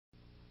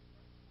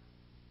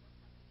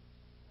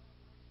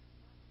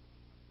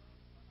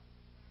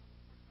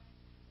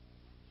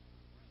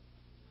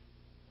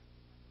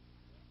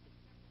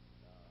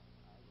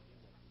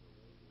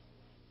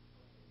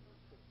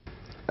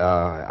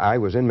I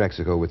was in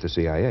Mexico with the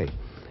CIA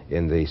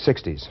in the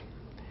 60s,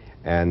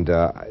 and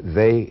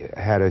they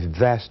had a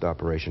vast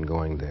operation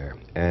going there,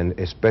 and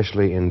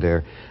especially in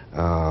their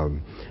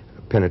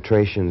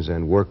penetrations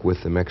and work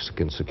with the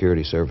Mexican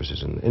security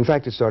services. And in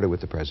fact, it started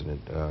with the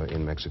president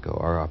in Mexico,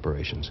 our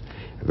operations.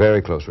 A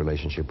very close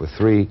relationship with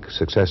 3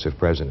 successive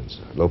presidents,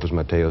 Lopez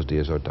Mateos,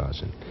 Diaz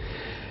Ordaz.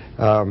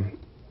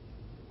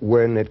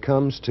 When it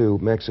comes to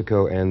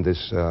Mexico and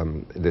this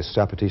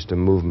Zapatista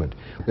movement,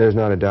 there's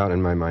not a doubt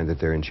in my mind that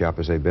they're in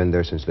Chiapas. They've been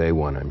there since day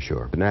one, I'm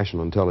sure. The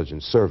National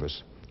Intelligence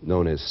Service,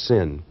 known as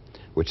SIN,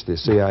 which the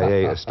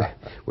CIA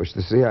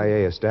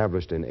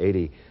established in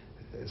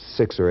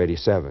 86 or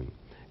 87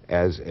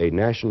 as a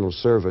national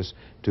service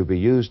to be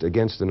used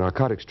against the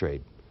narcotics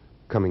trade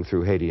coming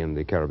through Haiti and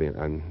the Caribbean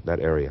and that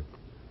area,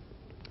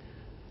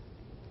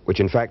 which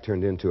in fact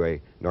turned into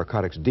a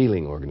narcotics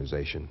dealing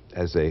organization,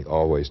 as they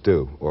always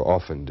do, or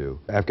often do.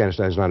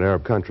 Afghanistan is not an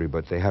Arab country,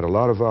 but they had a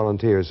lot of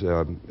volunteers,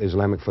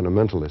 Islamic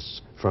fundamentalists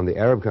from the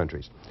Arab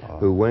countries,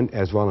 who went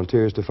as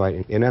volunteers to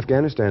fight. In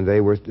Afghanistan, they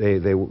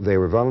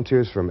were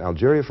volunteers from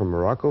Algeria, from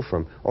Morocco,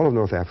 from all of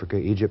North Africa,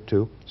 Egypt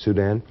too,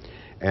 Sudan,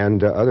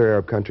 and other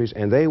Arab countries,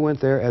 and they went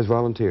there as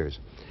volunteers,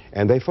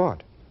 and they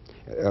fought.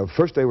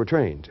 First, they were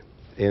trained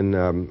in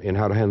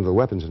how to handle the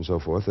weapons and so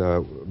forth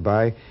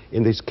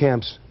in these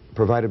camps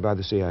provided by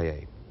the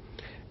CIA.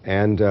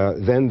 And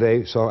then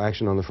they saw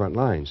action on the front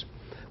lines.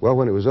 Well,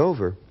 when it was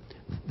over,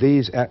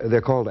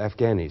 they're called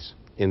Afghanis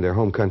in their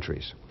home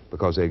countries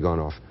because they'd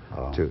gone off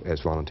as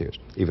volunteers,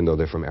 even though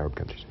they're from Arab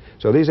countries.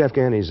 So these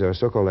Afghanis,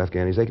 so-called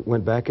Afghanis, they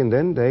went back and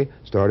then they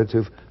started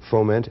to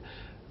foment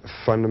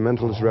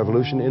fundamentalist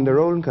revolution in their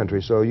own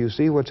country. So you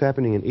see what's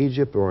happening in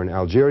Egypt or in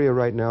Algeria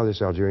right now.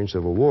 This Algerian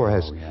civil war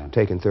has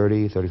taken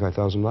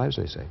 35,000 lives,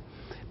 they say.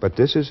 But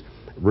this is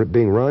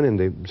being run,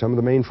 and some of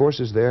the main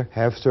forces there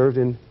have served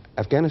in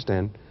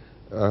Afghanistan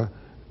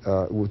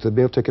with the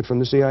meal ticket from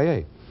the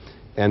CIA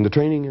and the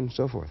training and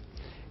so forth.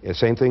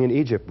 Same thing in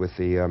Egypt with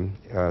the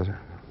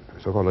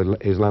so-called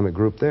Islamic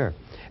group there.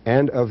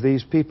 And of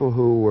these people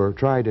who were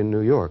tried in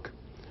New York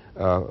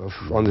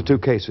on the 2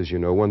 cases, you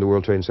know, one the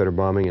World Trade Center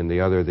bombing and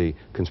the other the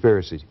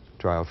conspiracy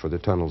trial for the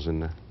tunnels in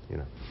the,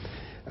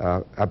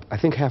 I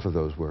think half of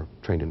those were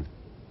trained in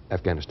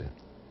Afghanistan.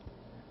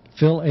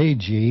 Phil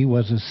Agee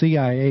was a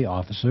CIA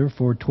officer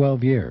for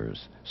 12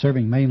 years,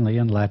 serving mainly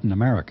in Latin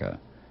America.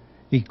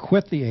 He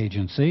quit the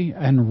agency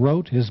and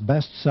wrote his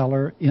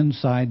bestseller,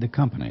 Inside the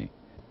Company.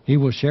 He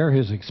will share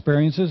his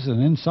experiences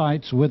and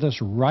insights with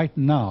us right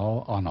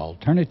now on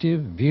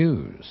Alternative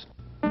Views.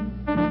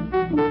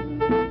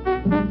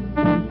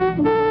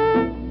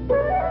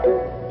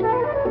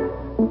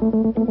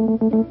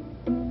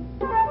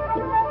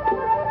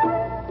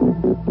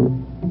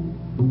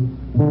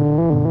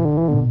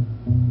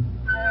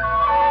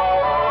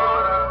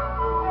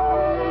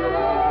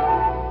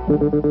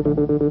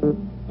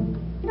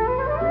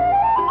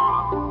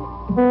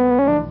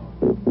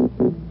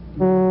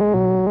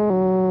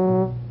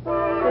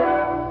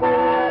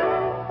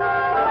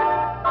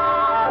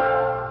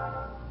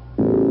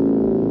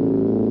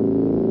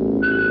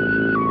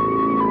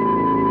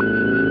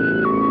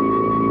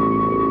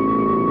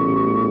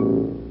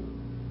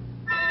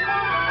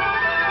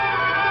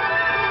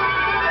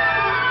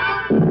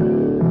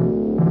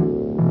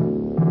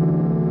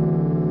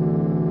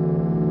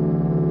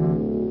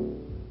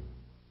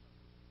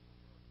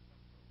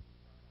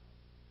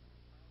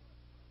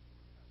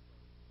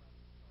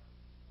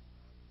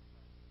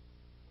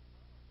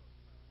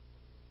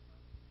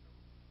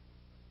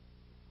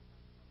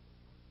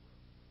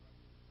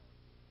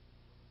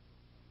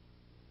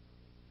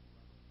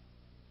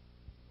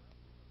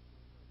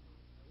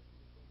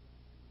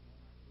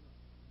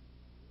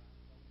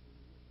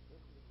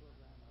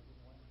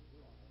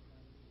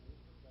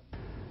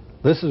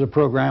 This is a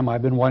program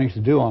I've been wanting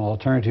to do on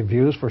Alternative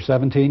Views for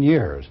 17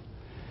 years,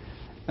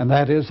 and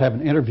that is have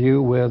an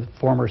interview with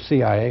former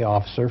CIA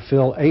officer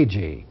Phil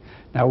Agee.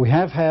 Now, we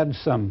have had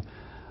some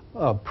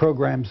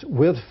programs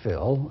with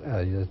Phil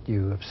that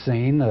you have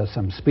seen,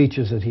 some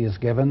speeches that he has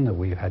given that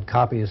we've had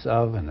copies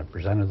of and have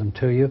presented them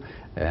to you,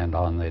 and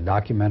on the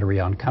documentary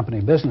on company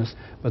business,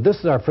 but this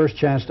is our first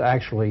chance to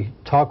actually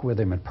talk with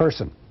him in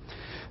person.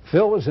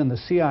 Phil was in the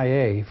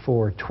CIA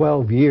for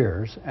 12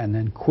 years and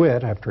then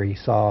quit after he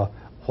saw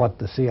what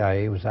the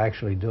CIA was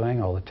actually doing,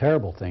 all the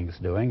terrible things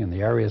doing in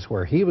the areas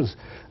where he was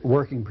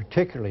working,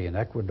 particularly in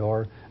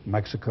Ecuador,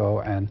 Mexico,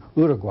 and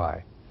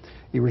Uruguay.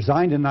 He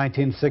resigned in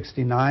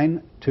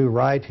 1969 to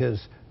write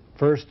his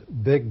first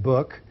big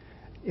book,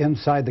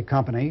 Inside the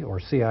Company, or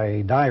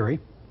CIA Diary.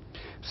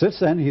 Since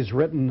then, he's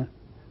written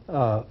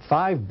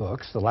 5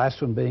 books, the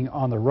last one being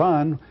On the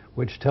Run,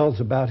 which tells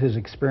about his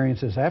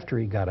experiences after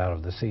he got out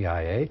of the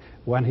CIA,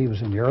 when he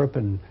was in Europe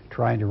and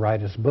trying to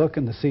write his book,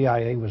 and the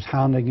CIA was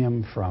hounding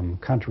him from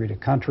country to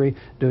country,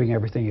 doing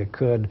everything it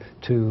could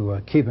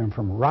to keep him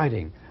from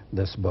writing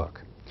this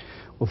book.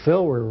 Well,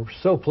 Phil, we're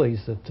so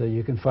pleased that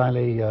you can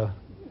finally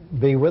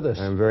be with us.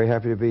 I'm very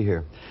happy to be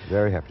here.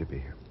 Very happy to be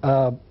here.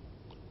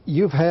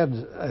 You've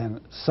had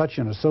such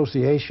an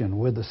association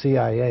with the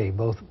CIA,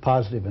 both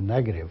positive and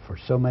negative, for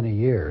so many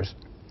years.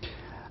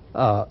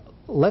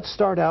 Let's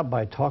start out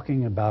by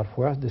talking about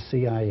where the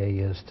CIA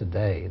is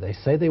today. They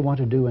say they want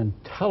to do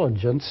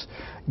intelligence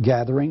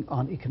gathering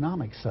on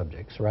economic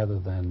subjects rather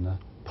than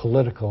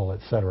political,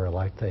 etc.,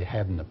 like they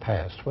had in the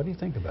past. What do you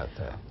think about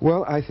that?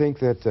 Well, I think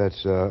that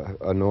that's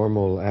a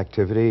normal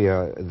activity.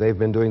 They've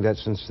been doing that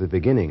since the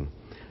beginning.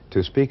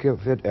 To speak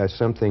of it as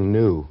something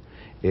new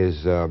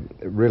is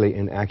really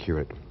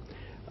inaccurate.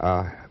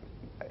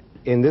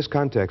 In this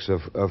context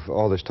of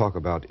all this talk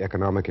about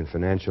economic and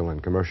financial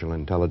and commercial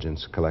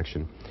intelligence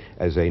collection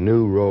as a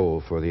new role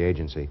for the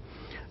agency,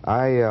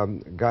 I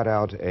got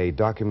out a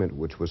document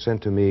which was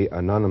sent to me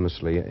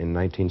anonymously in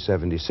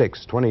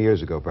 1976, 20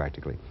 years ago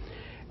practically.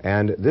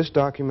 And this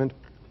document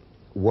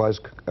was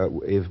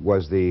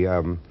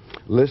the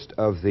list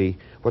of the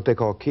what they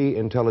call key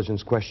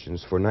intelligence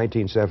questions for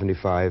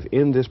 1975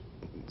 in this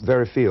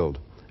very field: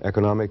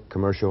 economic,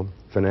 commercial,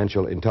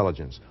 financial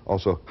intelligence,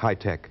 also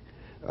high-tech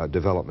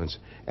developments,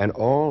 and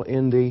all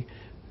in the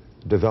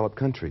developed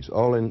countries,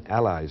 all in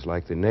allies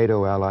like the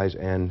NATO allies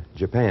and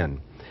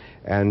Japan.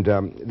 And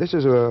this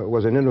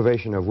was an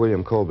innovation of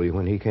William Colby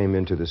when he came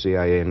into the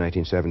CIA in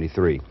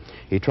 1973.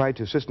 He tried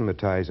to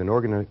systematize and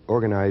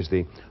organize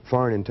the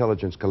foreign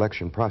intelligence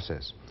collection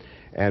process.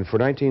 And for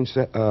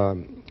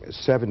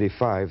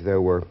 1975,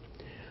 there were,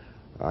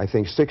 I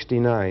think,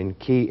 69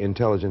 key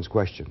intelligence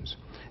questions.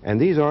 And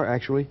these are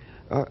actually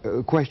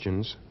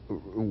questions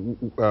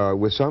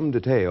with some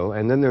detail,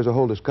 and then there's a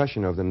whole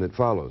discussion of them that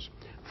follows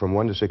from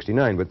 1 to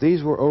 69. But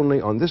these were only,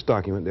 on this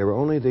document, they were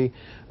only the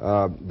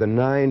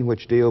 9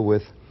 which deal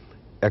with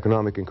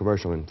economic and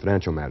commercial and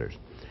financial matters.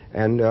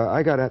 And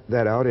I got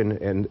that out,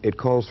 and it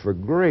calls for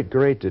great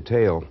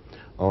detail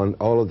on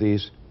all of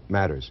these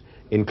matters,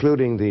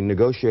 including the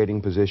negotiating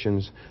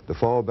positions, the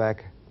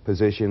fallback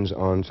positions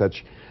on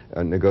such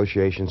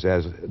negotiations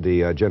as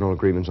the General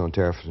Agreements on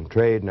Tariffs and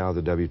Trade, now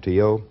the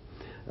WTO.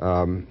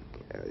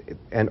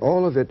 And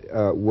all of it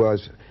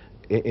was,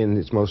 in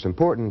its most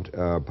important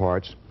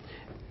parts,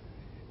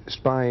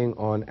 spying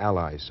on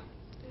allies.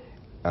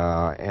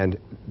 And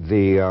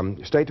the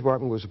State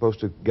Department was supposed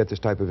to get this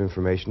type of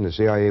information. The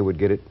CIA would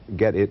get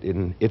it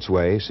in its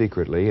way,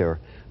 secretly, or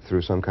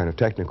through some kind of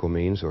technical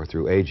means, or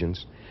through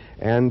agents.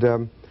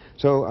 And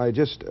so I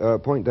just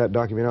point that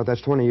document out.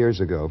 That's 20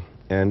 years ago,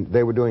 and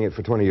they were doing it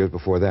for 20 years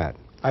before that.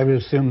 I would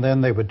assume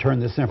then they would turn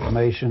this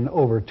information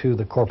over to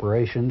the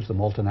corporations, the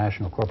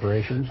multinational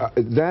corporations?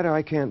 That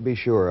I can't be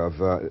sure of.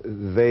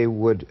 They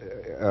would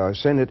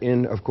send it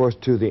in, of course,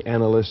 to the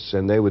analysts,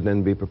 and they would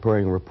then be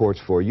preparing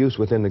reports for use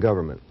within the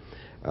government,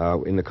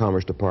 in the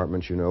Commerce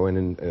Department, you know,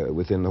 and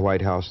within the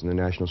White House and the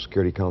National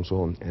Security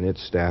Council and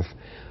its staff.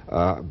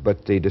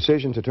 But the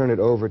decision to turn it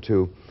over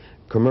to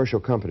commercial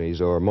companies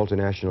or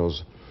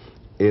multinationals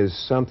is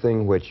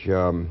something which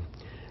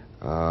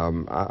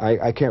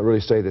I can't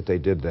really say that they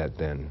did that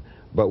then,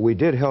 but we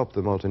did help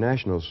the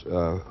multinationals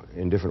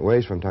in different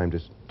ways from time to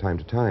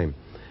time.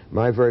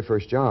 My very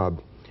first job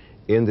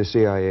in the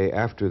CIA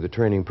after the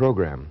training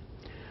program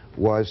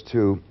was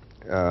to,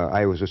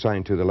 I was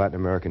assigned to the Latin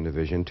American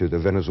division, to the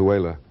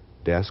Venezuela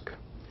desk,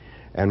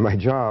 and my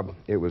job,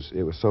 it was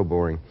so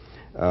boring.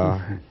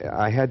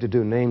 I had to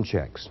do name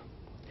checks,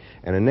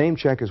 and a name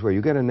check is where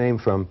you get a name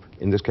from,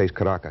 in this case,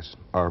 Caracas,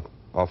 our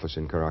office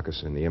in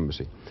Caracas in the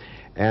embassy.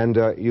 And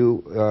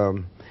you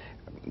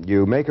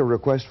make a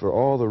request for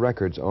all the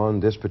records on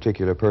this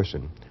particular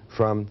person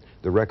from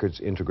the Records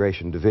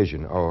Integration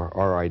Division, or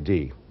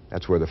RID.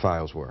 That's where the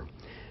files were.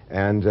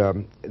 And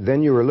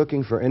then you were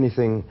looking for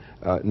anything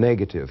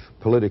negative,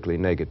 politically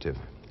negative,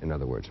 in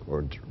other words,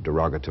 or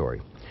derogatory.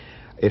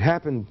 It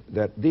happened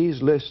that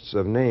these lists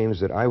of names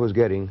that I was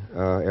getting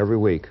every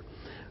week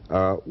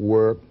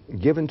were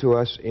given to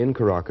us in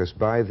Caracas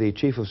by the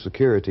Chief of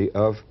Security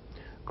of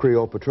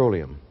Creole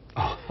Petroleum.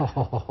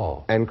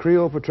 Oh. And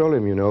Creole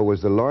Petroleum, you know,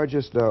 was the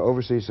largest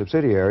overseas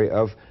subsidiary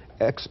of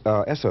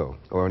Esso,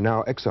 or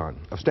now Exxon,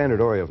 of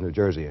Standard Oil of New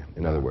Jersey,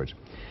 in other words.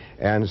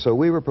 And so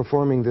we were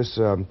performing this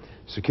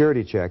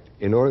security check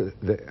in order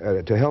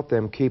to help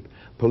them keep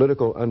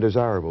political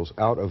undesirables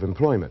out of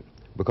employment,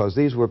 because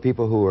these were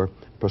people who were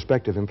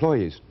prospective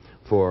employees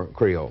for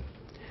Creole.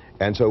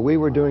 And so we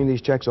were doing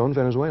these checks on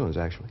Venezuelans,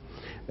 actually,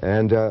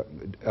 and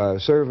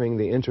serving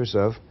the interests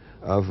of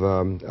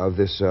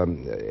this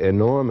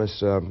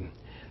enormous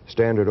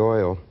Standard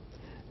Oil,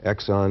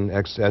 Exxon,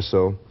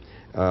 Esso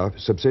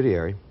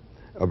subsidiary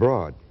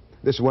abroad.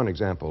 This is one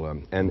example,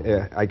 and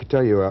I can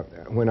tell you,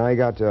 when I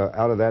got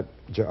out of that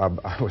job,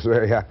 I was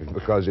very happy,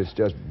 because it's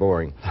just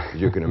boring, as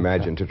you can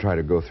imagine, to try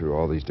to go through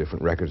all these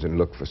different records and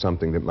look for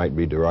something that might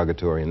be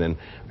derogatory and then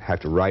have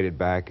to write it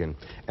back. And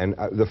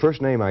the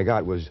first name I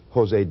got was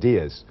Jose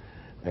Diaz,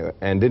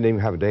 and didn't even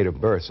have a date of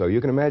birth. So you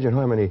can imagine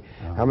how many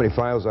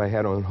files I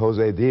had on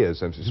Jose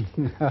Diaz. It's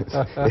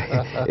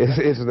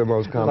the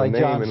most common like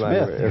name John in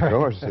Smith, life. Of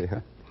course,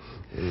 yeah.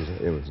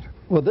 It was.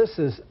 Well, this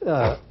is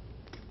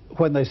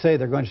when they say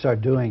they're going to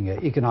start doing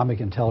economic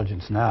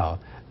intelligence now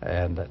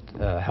and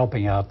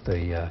helping out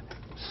the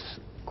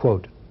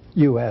quote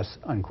U.S.,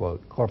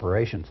 unquote,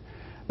 corporations.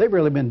 They've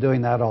really been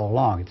doing that all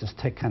along. It's just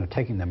kind of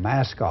taking the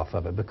mask off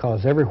of it,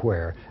 because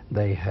everywhere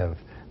they have,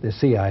 the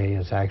CIA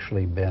has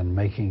actually been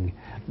making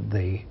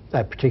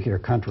that particular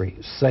country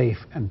safe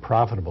and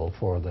profitable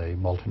for the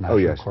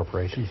multinational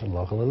corporations and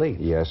local elites.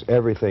 Yes,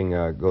 everything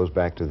goes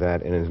back to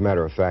that. And as a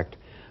matter of fact,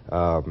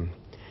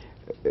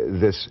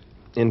 this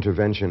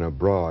intervention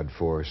abroad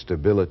for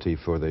stability,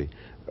 for the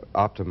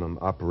optimum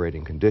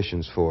operating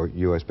conditions for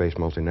U.S.-based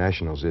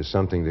multinationals is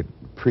something that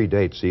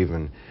predates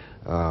even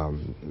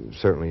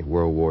certainly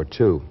World War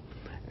II.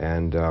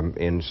 And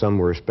in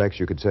some respects,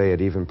 you could say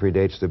it even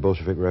predates the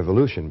Bolshevik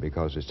Revolution,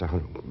 because it's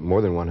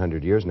more than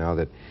 100 years now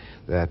that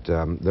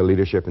the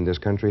leadership in this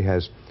country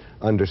has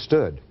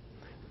understood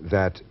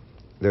that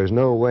there's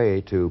no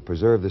way to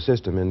preserve the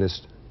system in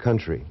this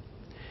country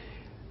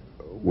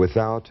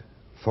without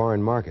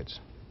foreign markets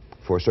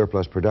for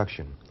surplus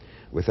production,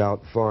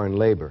 without foreign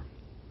labor,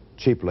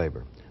 cheap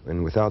labor,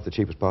 and without the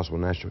cheapest possible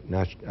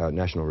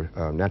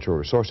natural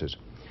resources.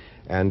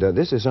 And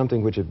this is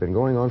something which has been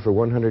going on for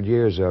 100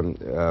 years,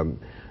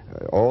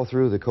 all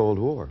through the Cold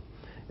War.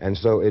 And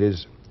so it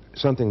is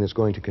something that's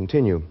going to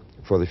continue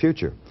for the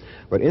future.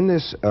 But in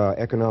this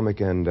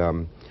economic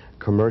and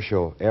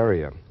commercial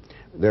area,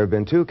 there have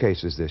been 2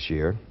 cases this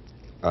year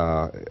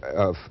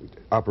of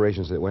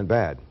operations that went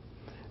bad.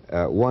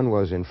 One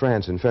was in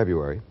France in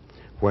February,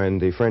 when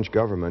the French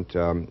government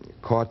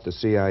caught the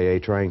CIA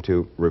trying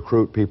to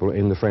recruit people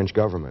in the French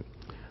government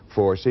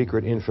for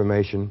secret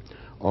information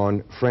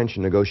on French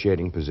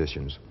negotiating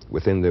positions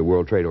within the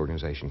World Trade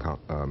Organization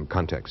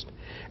context.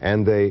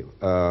 And they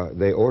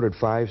ordered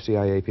 5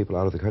 CIA people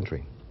out of the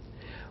country.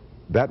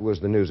 That was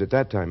the news at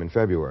that time in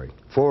February.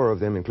 4 of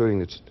them, including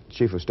the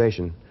chief of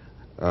station,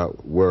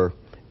 were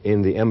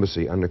in the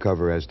embassy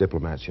undercover as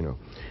diplomats, you know.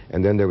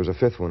 And then there was a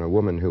 5th one, a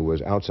woman who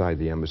was outside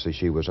the embassy.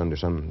 She was under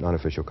some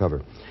non-official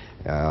cover.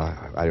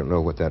 I don't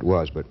know what that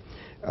was, but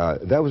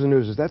that was the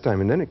news at that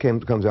time. And then it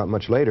comes out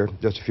much later,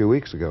 just a few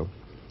weeks ago,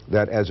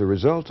 that as a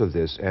result of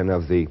this and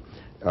of the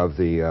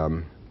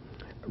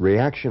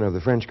reaction of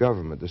the French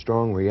government, the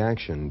strong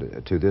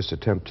reaction to this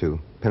attempt to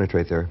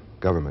penetrate their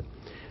government,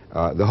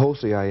 the whole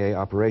CIA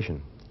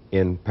operation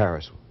in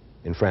Paris,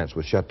 in France,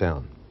 was shut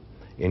down,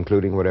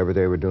 including whatever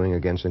they were doing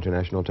against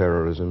international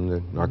terrorism,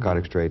 the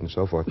narcotics trade, and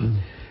so forth.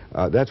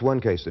 That's one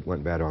case that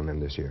went bad on them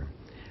this year.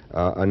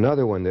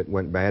 Another one that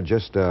went bad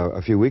just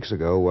a few weeks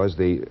ago was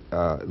the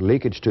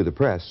leakage to the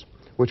press,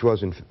 which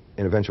was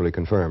eventually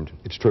confirmed.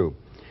 It's true.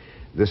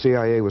 The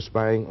CIA was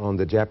spying on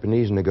the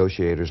Japanese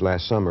negotiators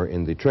last summer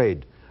in the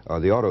trade,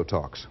 the auto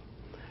talks.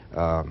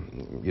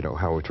 You know,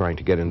 how we're trying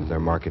to get into their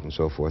market and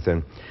so forth.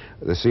 And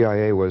the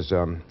CIA was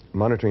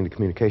monitoring the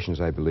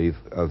communications, I believe,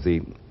 of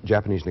the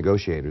Japanese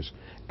negotiators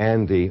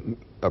and the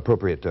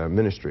appropriate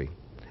ministry,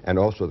 and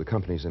also the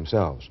companies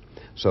themselves,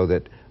 so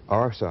that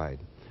our side,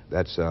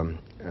 that's the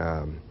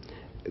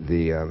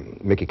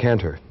Mickey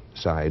Cantor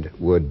side,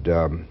 would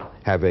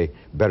have a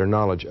better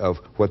knowledge of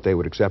what they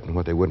would accept and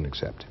what they wouldn't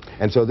accept.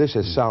 And so this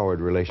has soured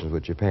relations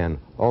with Japan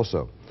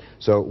also.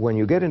 So when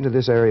you get into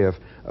this area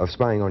of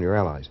spying on your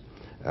allies,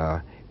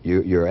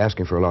 you're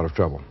asking for a lot of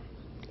trouble.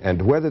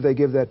 And whether they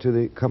give that to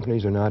the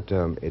companies or not,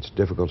 it's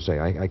difficult to say.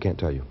 I can't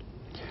tell you.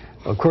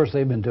 Of course,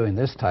 they've been doing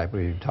this type,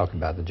 we talked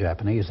about the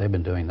Japanese, they've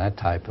been doing that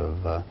type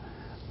of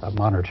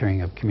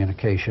monitoring of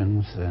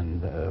communications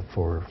and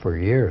for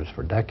years,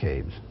 for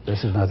decades.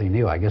 This is nothing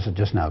new. I guess it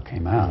just now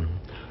came out.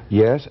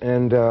 Yes,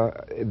 and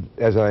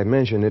as I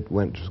mentioned, it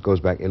goes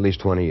back at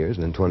least 20 years,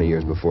 and then 20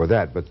 years before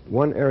that. But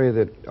one area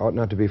that ought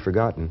not to be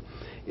forgotten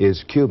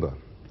is Cuba,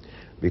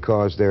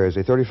 because there is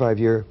a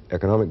 35-year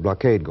economic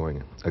blockade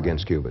going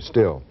against Cuba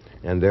still.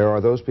 And there are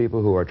those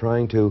people who are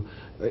trying to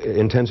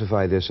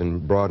intensify this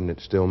and broaden it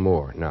still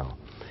more now.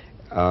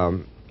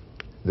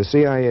 The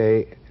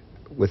CIA,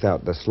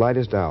 without the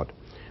slightest doubt,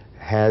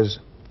 has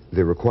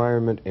the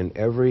requirement in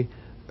every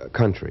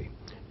country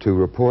to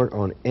report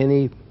on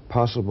any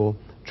possible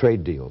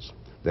trade deals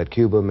that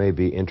Cuba may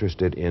be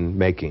interested in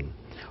making,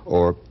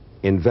 or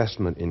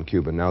investment in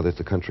Cuba now that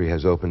the country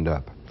has opened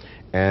up.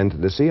 And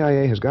the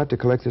CIA has got to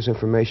collect this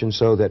information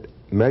so that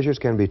measures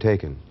can be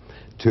taken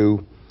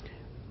to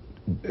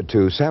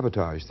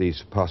sabotage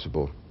these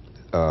possible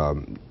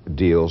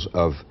deals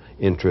of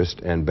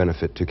interest and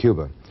benefit to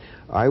Cuba.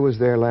 I was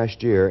there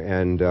last year,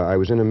 and I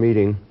was in a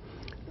meeting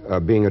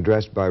being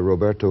addressed by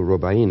Roberto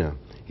Robaina.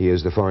 He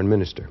is the foreign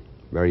minister,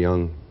 very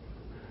young,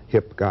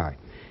 hip guy.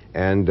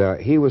 And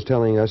he was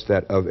telling us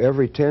that of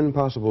every 10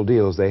 possible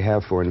deals they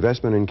have for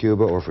investment in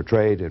Cuba or for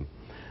trade,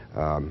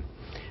 and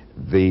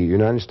the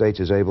United States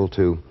is able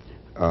to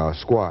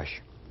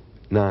squash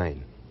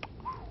 9.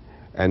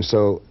 And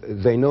so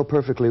they know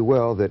perfectly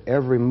well that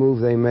every move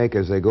they make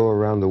as they go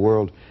around the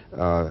world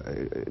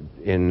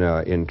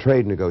in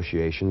trade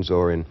negotiations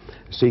or in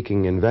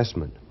seeking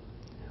investment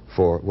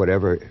for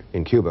whatever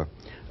in Cuba,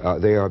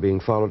 they are being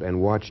followed and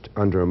watched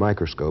under a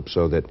microscope,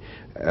 so that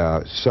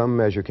some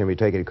measure can be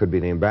taken. It could be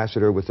the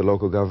ambassador with the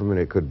local government.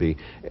 It could be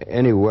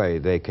any way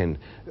they can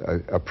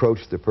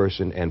approach the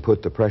person and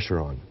put the pressure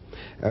on.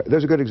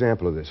 There's a good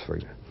example of this, for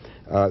example.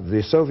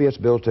 The Soviets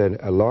built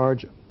a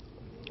large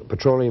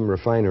petroleum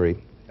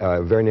refinery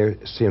very near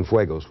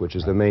Cienfuegos, which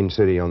is the main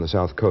city on the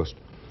south coast.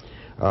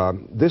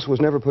 This was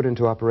never put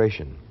into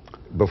operation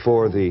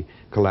before the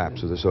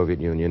collapse of the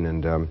Soviet Union,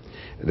 and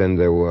then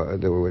there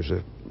was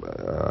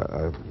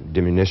a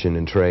diminution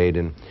in trade,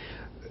 and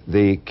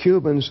the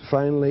Cubans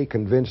finally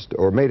convinced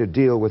or made a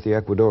deal with the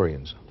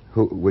Ecuadorians,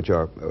 which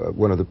are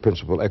one of the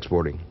principal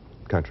exporting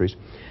countries,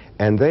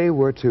 and they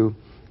were to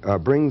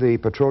bring the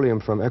petroleum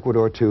from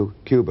Ecuador to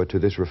Cuba to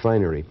this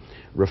refinery,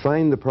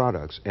 refine the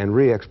products, and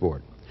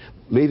re-export,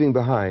 leaving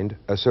behind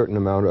a certain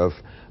amount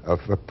of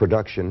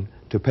production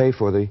to pay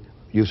for the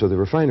use of the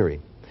refinery.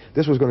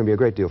 This was going to be a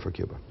great deal for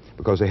Cuba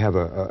because they have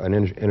an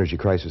energy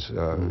crisis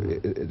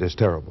that's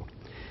terrible.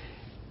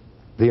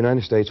 The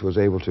United States was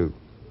able to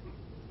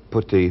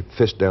put the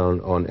fist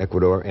down on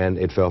Ecuador, and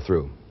it fell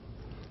through.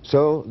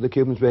 So the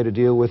Cubans made a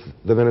deal with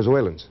the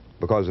Venezuelans,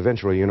 because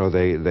eventually, you know,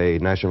 they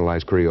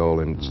nationalized Creole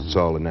and it's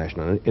all a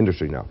national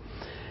industry now.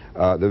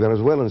 The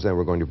Venezuelans then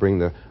were going to bring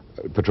the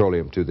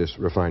petroleum to this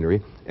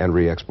refinery and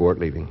re-export,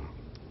 leaving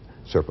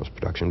surplus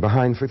production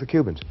behind for the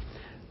Cubans.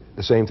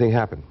 The same thing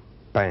happened.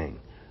 Bang.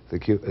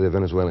 The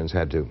Venezuelans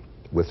had to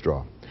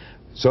withdraw.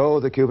 So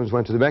the Cubans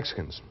went to the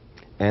Mexicans,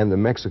 and the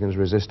Mexicans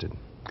resisted.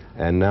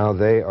 And now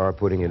they are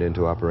putting it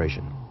into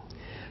operation.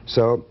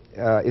 So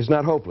it's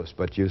not hopeless,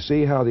 but you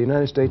see how the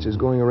United States is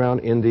going around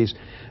in these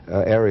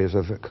areas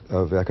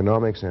of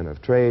economics and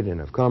of trade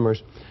and of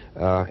commerce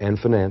and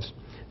finance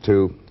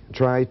to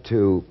try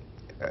to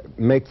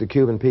make the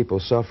Cuban people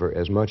suffer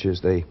as much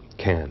as they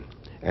can.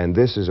 And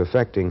this is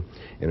affecting,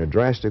 in a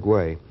drastic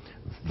way,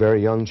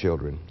 very young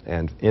children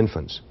and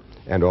infants,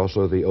 and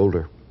also the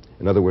older,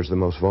 in other words, the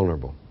most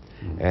vulnerable.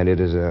 And it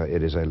is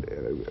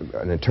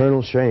an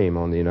eternal shame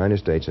on the United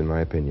States, in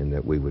my opinion,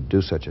 that we would do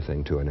such a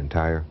thing to an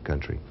entire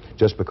country,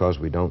 just because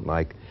we don't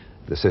like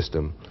the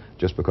system,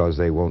 just because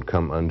they won't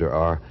come under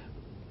our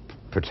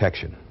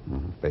protection,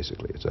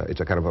 basically. It's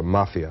a kind of a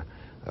mafia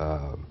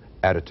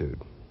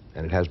attitude,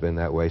 and it has been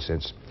that way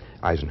since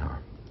Eisenhower.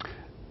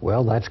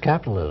 Well, that's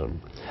capitalism.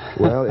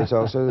 Well, it's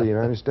also the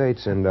United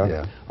States, and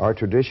our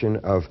tradition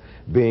of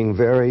being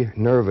very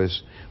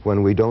nervous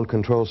when we don't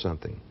control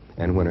something.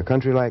 And when a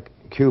country like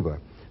Cuba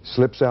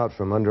slips out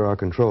from under our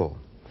control,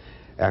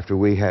 after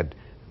we had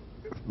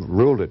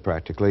ruled it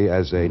practically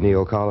as a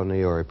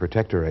neo-colony or a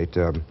protectorate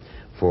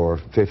for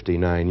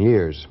 59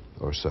 years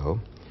or so,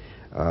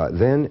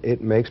 then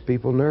it makes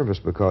people nervous,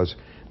 because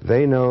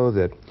they know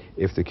that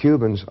if the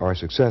Cubans are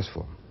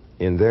successful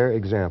in their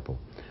example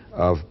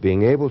of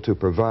being able to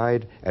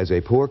provide, as a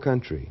poor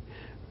country,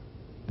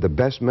 the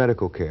best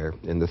medical care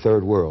in the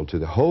third world to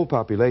the whole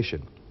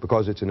population,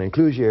 because it's an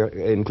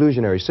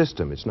inclusionary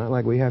system. It's not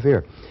like we have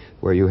here,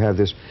 where you have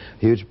this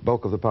huge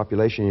bulk of the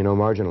population, you know,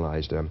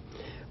 marginalized.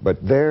 But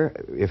there,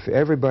 if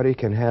everybody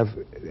can have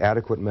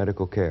adequate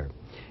medical care,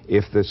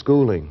 if the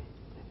schooling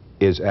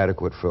is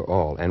adequate for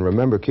all, and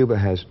remember, Cuba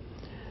has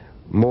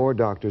more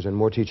doctors and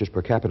more teachers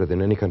per capita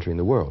than any country in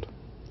the world,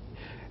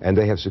 and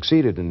they have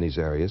succeeded in these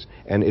areas,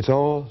 and it's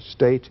all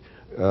state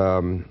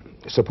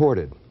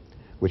supported,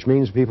 which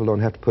means people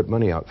don't have to put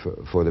money out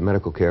for the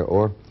medical care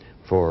or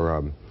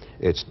for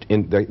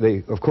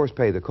they of course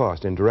pay the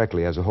cost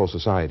indirectly as a whole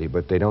society,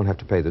 but they don't have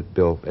to pay the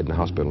bill in the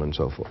hospital and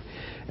so forth.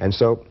 And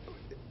so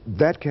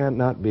that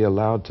cannot be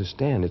allowed to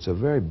stand. It's a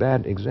very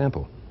bad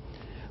example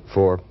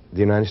for the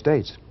United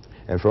States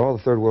and for all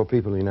the third world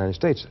people in the United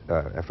States.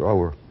 After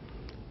all,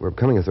 we're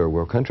becoming a third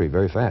world country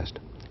very fast,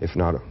 if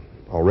not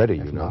already,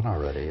 you know. Not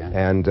already, yeah.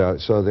 And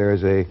so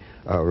there's a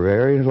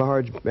very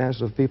large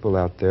mass of people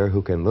out there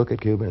who can look at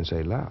Cuba and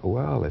say,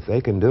 well, if they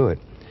can do it,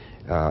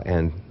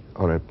 and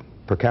on a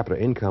per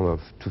capita income of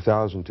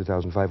 $2,000,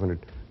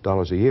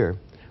 $2,500 a year,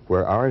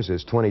 where ours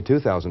is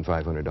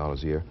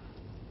 $22,500 a year,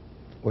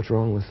 what's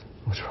wrong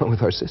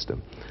with our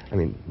system? I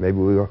mean, maybe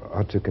we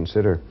ought to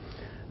consider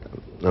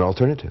an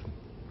alternative.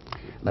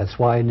 That's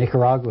why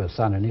Nicaragua,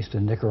 Sandinista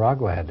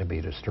Nicaragua, had to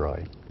be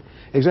destroyed.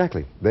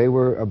 Exactly. They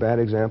were a bad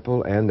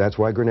example, and that's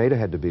why Grenada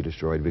had to be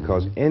destroyed,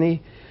 because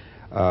any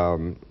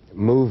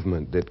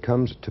movement that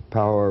comes to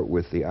power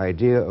with the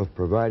idea of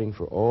providing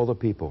for all the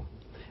people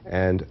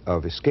and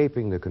of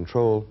escaping the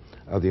control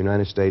of the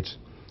United States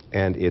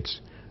and its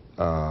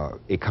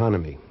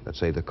economy, let's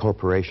say the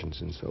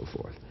corporations and so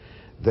forth,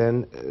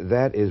 then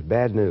that is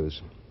bad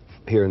news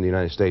here in the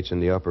United States in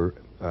the upper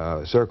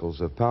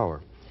circles of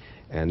power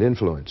and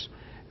influence.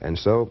 And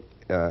so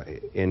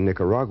in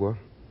Nicaragua,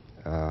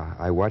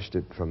 I watched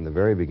it from the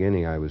very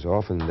beginning. I was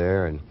often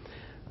there,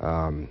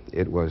 and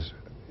it was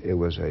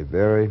a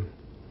very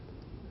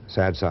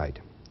sad sight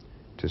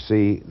to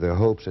see the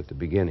hopes at the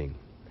beginning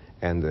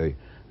and the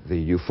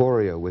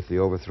euphoria with the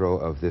overthrow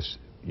of this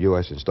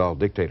U.S.-installed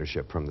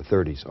dictatorship from the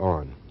 30s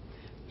on,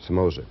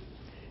 Somoza,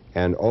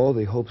 and all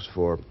the hopes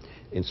for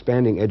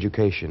expanding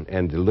education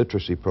and the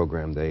literacy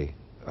program they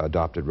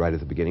adopted right at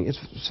the beginning. It's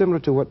similar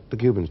to what the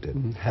Cubans did.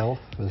 Health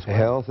as well.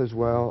 Health as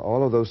well,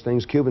 all of those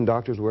things. Cuban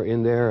doctors were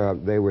in there.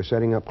 They were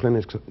setting up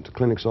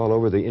clinics all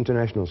over. The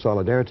international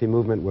solidarity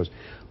movement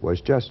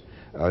was just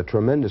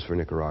tremendous for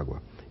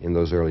Nicaragua. in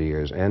those early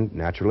years. And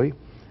naturally,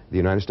 the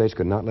United States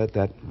could not let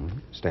that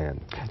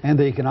stand. And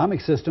the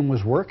economic system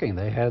was working.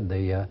 They had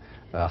the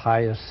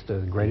highest,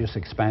 greatest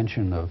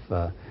expansion of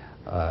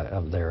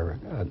their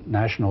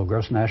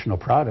gross national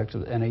product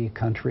of any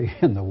country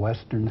in the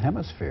Western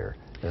Hemisphere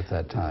at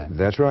that time.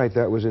 That's right.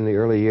 That was in the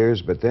early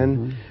years. But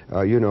then,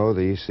 you know,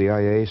 the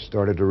CIA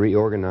started to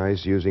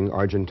reorganize using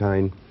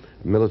Argentine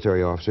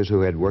military officers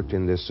who had worked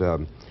in this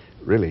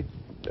really.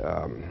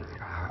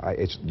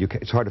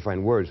 It's hard to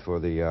find words for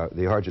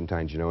the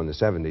Argentines, you know, in the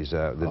 70s,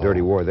 the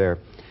dirty war there.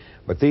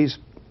 But these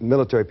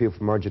military people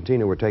from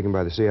Argentina were taken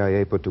by the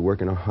CIA, put to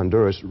work in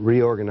Honduras,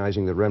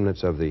 reorganizing the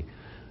remnants of the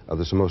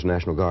Somoza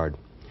National Guard.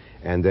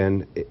 And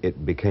then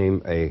it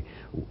became a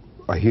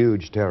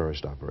huge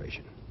terrorist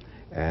operation.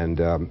 And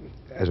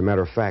as a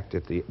matter of fact,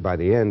 by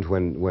the end,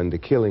 when the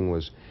killing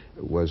was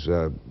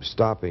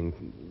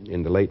stopping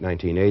in the late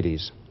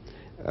 1980s,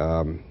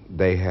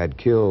 they had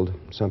killed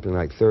something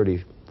like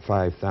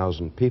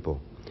 35,000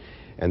 people.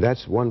 And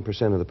that's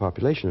 1% of the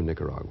population of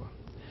Nicaragua.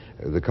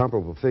 The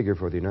comparable figure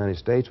for the United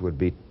States would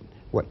be,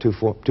 what,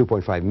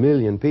 2.5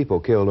 million people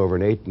killed over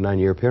an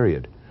 8-9-year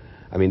period.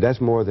 I mean, that's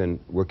more than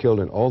were killed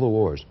in all the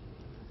wars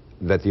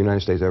that the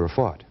United States ever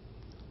fought.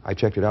 I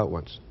checked it out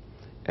once.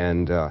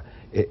 And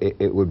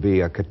it would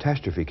be a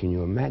catastrophe. Can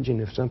you imagine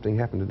if something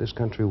happened to this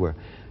country where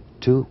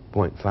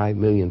 2.5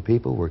 million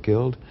people were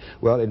killed?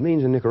 Well, it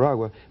means in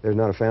Nicaragua there's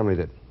not a family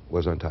that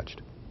was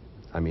untouched.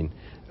 I mean,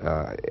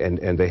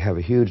 and they have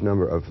a huge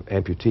number of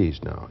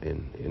amputees now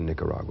in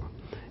Nicaragua,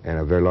 and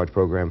a very large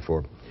program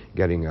for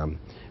getting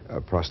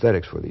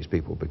prosthetics for these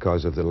people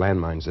because of the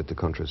landmines that the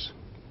Contras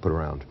put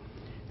around.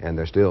 And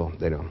they still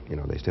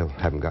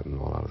haven't gotten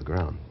them all out of the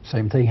ground.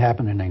 Same thing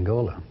happened in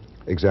Angola.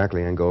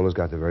 Exactly. Angola's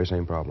got the very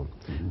same problem.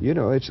 You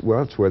know, it's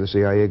where the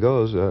CIA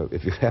goes.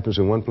 If it happens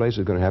in one place,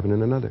 it's going to happen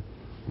in another.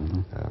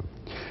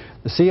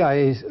 The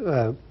CIA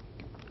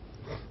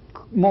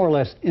more or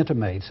less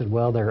intimates that,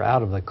 well, they're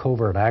out of the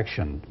covert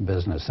action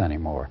business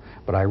anymore.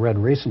 But I read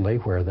recently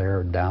where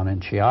they're down in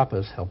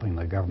Chiapas helping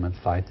the government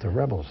fight the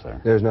rebels there.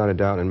 There's not a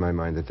doubt in my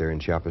mind that they're in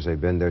Chiapas. They've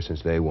been there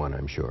since day one,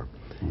 I'm sure.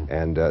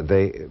 And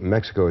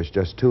Mexico is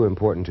just too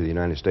important to the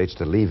United States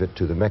to leave it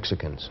to the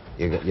Mexicans.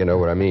 You know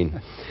what I mean?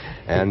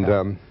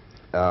 And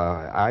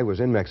I was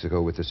in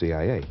Mexico with the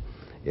CIA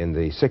in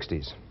the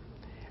 60s.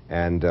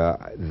 And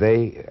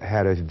they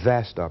had a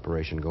vast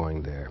operation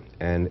going there,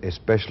 and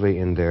especially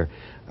in their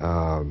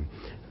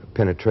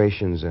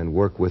penetrations and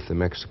work with the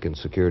Mexican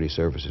security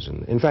services.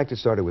 And in fact, it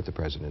started with the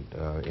president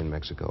in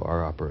Mexico,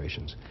 our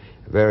operations.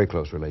 A very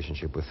close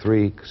relationship with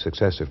 3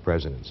 successive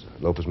presidents,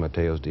 Lopez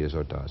Mateos, Diaz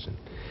Ordaz.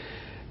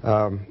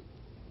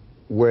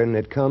 When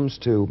it comes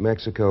to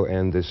Mexico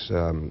and this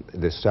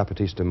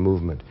Zapatista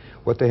movement,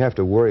 what they have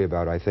to worry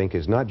about, I think,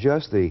 is not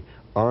just the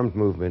armed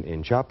movement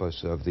in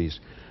Chiapas of these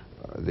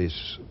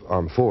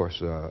armed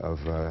force of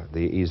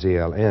the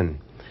EZLN,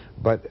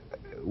 but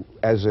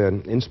as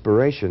an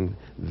inspiration,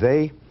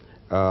 they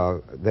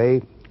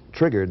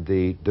triggered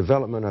the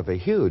development of a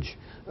huge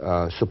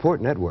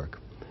support network,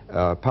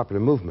 popular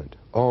movement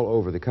all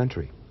over the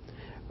country,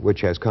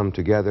 which has come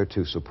together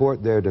to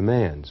support their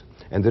demands.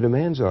 And the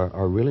demands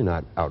are really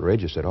not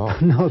outrageous at all.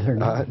 No, they're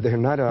not. They're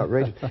not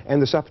outrageous.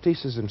 And the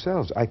Zapatistas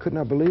themselves, I could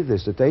not believe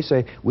this, that they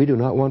say, we do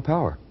not want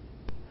power.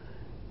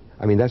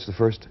 I mean, that's the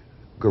first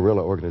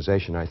guerrilla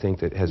organization, I think,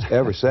 that has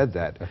ever said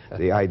that.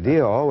 The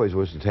idea always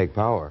was to take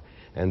power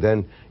and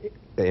then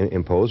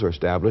impose or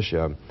establish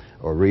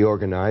or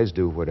reorganize,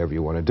 do whatever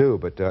you want to do.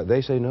 But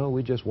they say, no,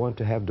 we just want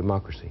to have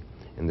democracy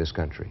in this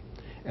country.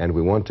 And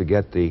we want to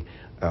get the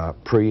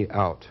PRI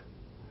out.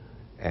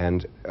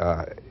 And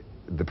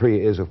the PRI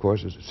is, of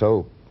course,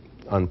 so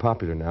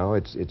unpopular now.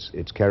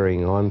 It's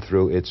carrying on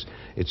through its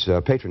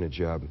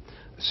patronage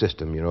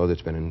system, you know,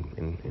 that's been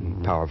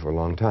in power for a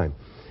long time.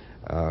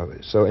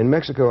 So in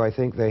Mexico, I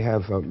think they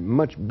have a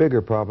much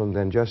bigger problem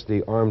than just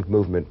the armed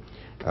movement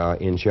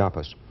in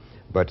Chiapas.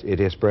 But it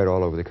is spread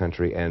all over the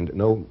country, and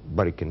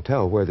nobody can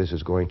tell where this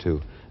is going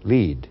to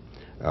lead.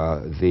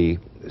 The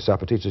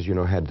Zapatistas, you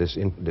know, had this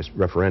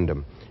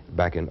referendum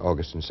back in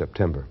August and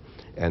September.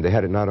 And they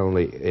had it not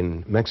only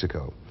in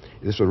Mexico.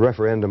 This was a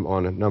referendum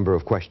on a number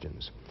of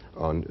questions,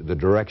 on the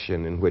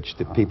direction in which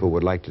the people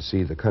would like to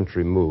see the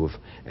country move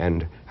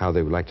and how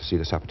they would like to see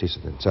the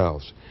Zapatistas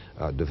themselves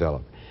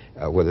develop.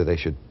 Whether they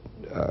should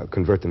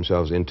convert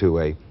themselves into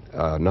an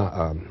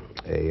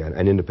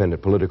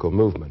independent political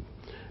movement.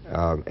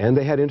 And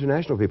they had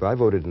international people. I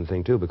voted in the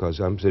thing, too, because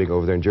I'm sitting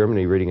over there in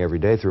Germany reading every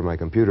day through my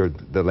computer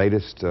the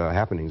latest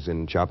happenings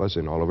in Chiapas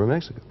and all over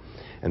Mexico.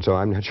 And so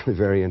I'm naturally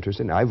very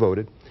interested. I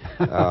voted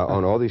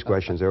on all these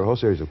questions. There were a whole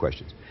series of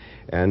questions.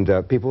 And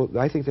people,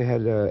 I think they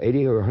had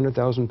 80 or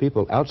 100,000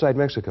 people outside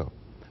Mexico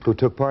who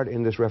took part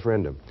in this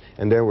referendum.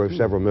 And there were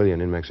several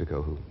million in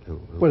Mexico who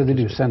what did they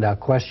do, send out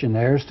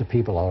questionnaires to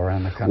people all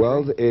around the country?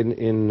 Well,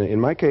 in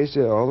my case,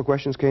 all the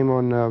questions came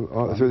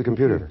on through the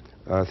computer,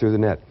 through the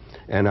net.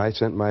 And I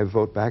sent my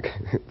vote back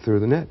through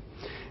the net.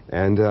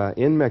 And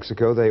in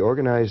Mexico, they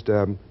organized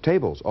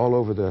tables all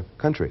over the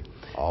country.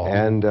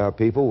 And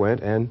people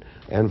went and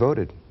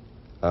voted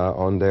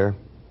on their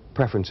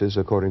preferences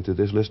according to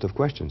this list of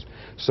questions.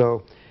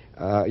 So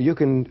you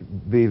can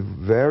be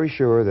very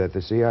sure that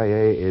the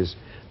CIA is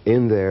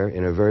in there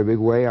in a very big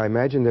way. I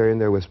imagine they're in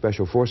there with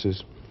special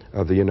forces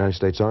of the United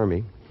States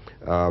Army,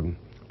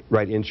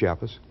 right in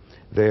Chiapas.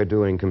 They're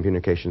doing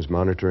communications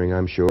monitoring,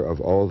 I'm sure,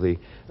 of all the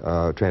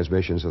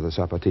transmissions of the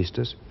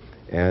Zapatistas,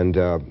 and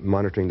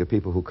monitoring the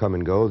people who come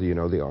and go. You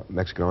know, the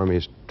Mexican Army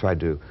has tried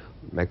to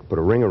put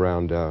a ring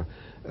around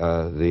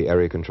the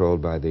area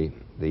controlled by the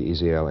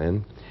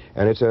EZLN,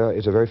 and it's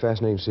a very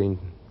fascinating scene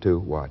to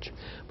watch.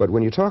 But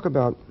when you talk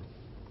about,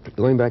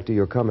 going back to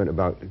your comment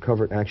about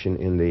covert action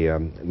in the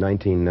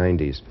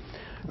 1990s,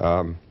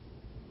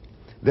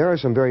 there are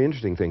some very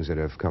interesting things that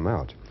have come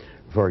out.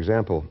 For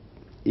example,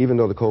 even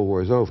though the Cold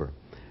War is over,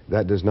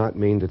 that does not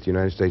mean that the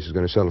United States is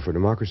going to settle for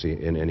democracy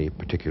in any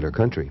particular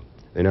country.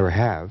 They never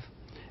have.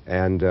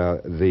 And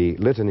the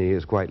litany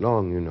is quite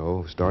long, you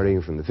know,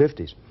 starting from the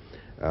 50s,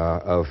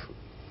 of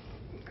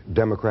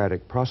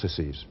democratic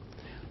processes.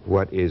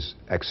 What is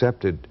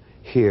accepted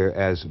here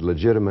as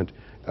legitimate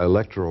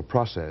electoral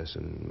process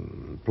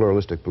and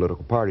pluralistic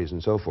political parties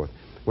and so forth.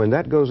 When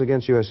that goes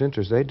against U.S.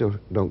 interests, they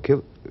don't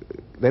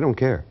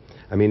care.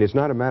 I mean, it's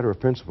not a matter of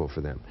principle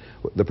for them.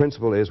 The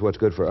principle is what's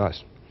good for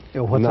us.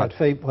 You know,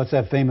 what's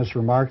that famous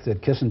remark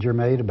that Kissinger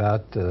made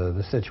about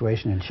the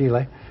situation in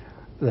Chile?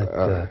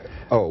 That,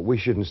 oh, we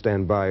shouldn't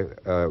stand by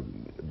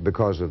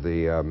because of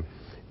the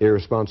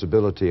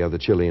irresponsibility of the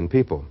Chilean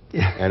people.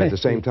 And at the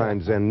same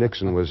time, then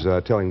Nixon was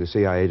telling the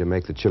CIA to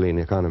make the Chilean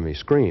economy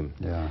scream.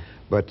 Yeah.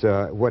 But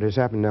what has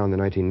happened now in the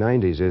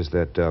 1990s is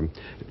that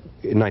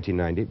in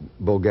 1990,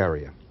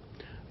 Bulgaria,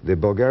 the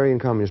Bulgarian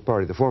Communist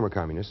Party, the former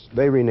communists,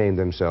 they renamed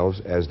themselves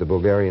as the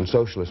Bulgarian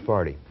Socialist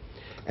Party.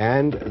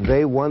 And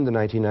they won the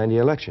 1990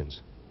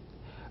 elections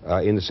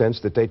in the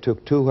sense that they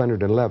took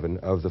 211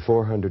 of the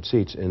 400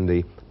 seats in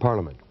the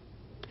parliament.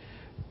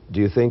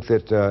 Do you think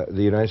that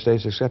the United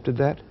States accepted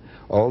that?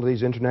 All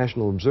these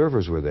international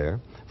observers were there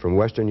from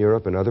Western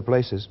Europe and other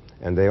places,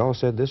 and they all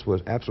said this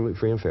was absolutely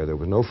free and fair. There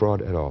was no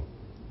fraud at all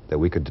that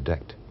we could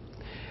detect.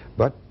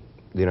 But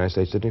the United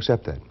States didn't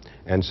accept that.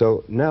 And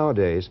so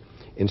nowadays,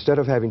 instead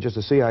of having just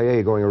the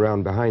CIA going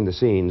around behind the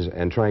scenes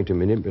and trying to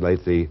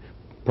manipulate the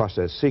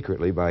process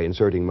secretly by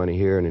inserting money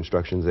here and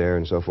instructions there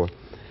and so forth,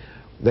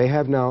 they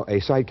have now a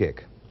sidekick,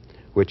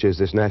 which is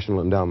this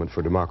National Endowment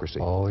for Democracy,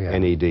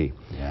 NED.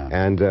 Yeah.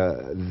 And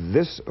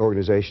this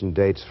organization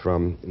dates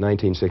from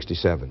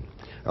 1967.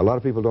 A lot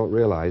of people don't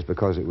realize,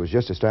 because it was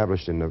just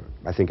established in,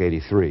 I think,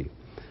 83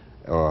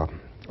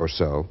 or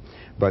so,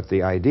 but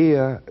the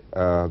idea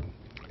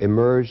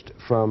emerged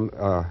from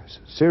a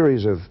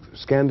series of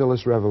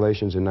scandalous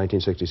revelations in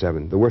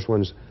 1967, the worst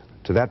ones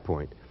to that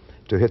point,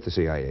 to hit the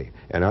CIA.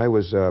 And I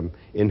was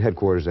in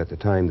headquarters at the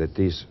time that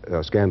these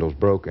scandals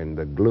broke, and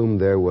the gloom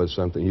there was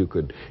something you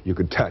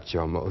could touch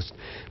almost.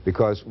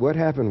 Because what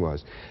happened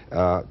was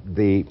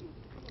the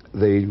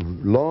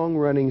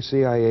long-running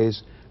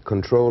CIA's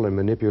control and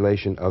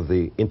manipulation of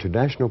the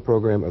international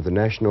program of the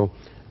National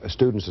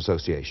Students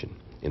Association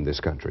in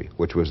this country,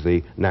 which was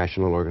the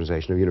national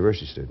organization of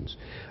university students,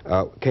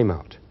 came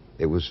out.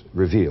 It was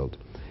revealed.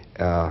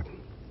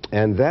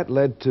 And that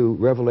led to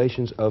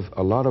revelations of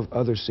a lot of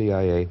other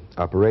CIA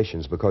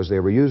operations, because they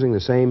were using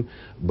the same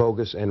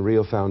bogus and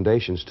real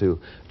foundations to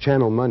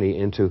channel money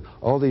into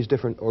all these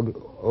different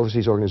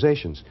overseas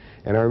organizations.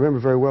 And I remember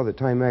very well that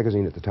Time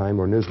magazine at the time,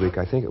 or Newsweek,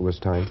 I think it was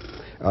Time,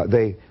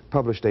 they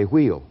published a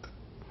wheel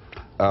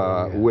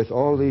with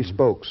all these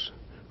spokes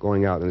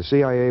going out. And the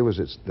CIA was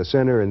at the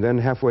center, and then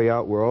halfway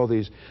out were all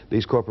these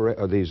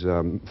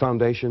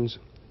foundations,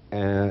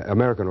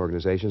 American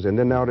organizations, and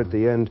then out at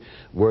the end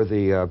were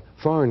the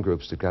foreign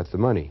groups that got the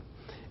money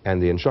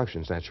and the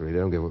instructions. Naturally, they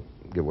don't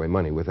give away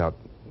money without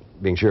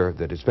being sure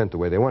that it's spent the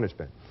way they want it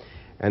spent.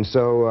 And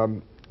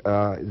so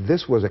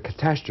this was a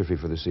catastrophe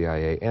for the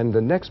CIA. And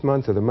the next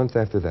month or the month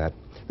after that,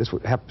 this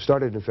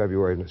started in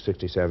February of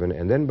 '67,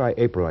 and then by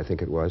April, I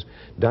think it was,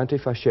 Dante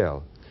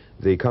Fachel,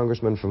 the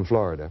congressman from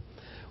Florida,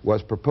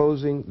 was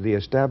proposing the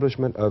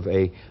establishment of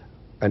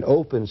an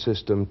open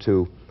system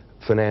to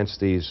finance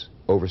these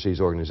overseas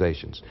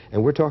organizations.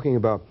 And we're talking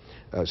about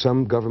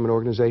some government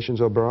organizations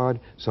abroad,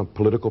 some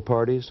political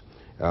parties,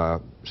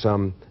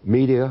 some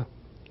media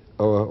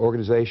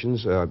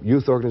organizations,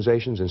 youth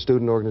organizations and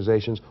student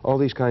organizations, all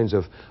these kinds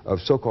of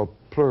so-called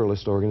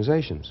pluralist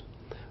organizations,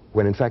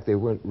 when in fact they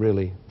weren't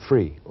really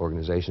free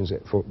organizations,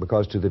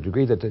 because to the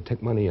degree that they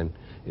take money and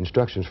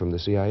instructions from the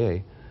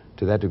CIA,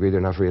 to that degree they're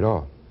not free at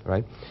all,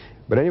 right?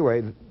 But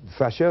anyway,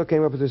 Fachel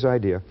came up with this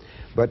idea,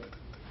 but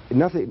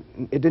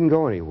it didn't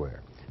go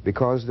anywhere,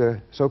 because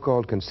the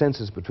so-called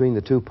consensus between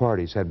the two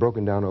parties had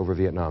broken down over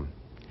Vietnam.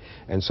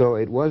 And so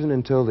it wasn't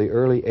until the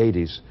early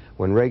 '80s,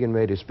 when Reagan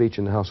made his speech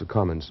in the House of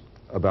Commons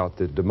about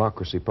the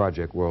democracy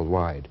project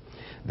worldwide,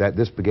 that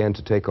this began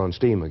to take on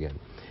steam again.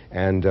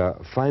 And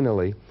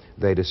finally,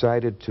 they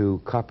decided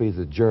to copy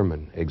the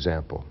German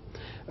example.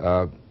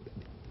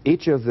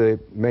 Each of the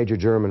major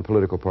German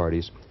political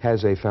parties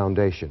has a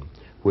foundation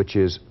which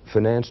is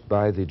financed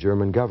by the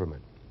German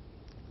government.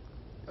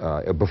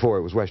 before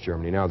it was West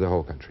Germany, now the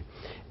whole country.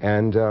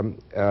 And,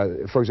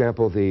 for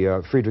example,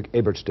 the Friedrich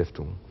Ebert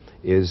Stiftung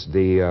is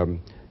the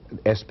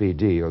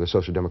SPD, or the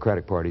Social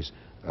Democratic Party's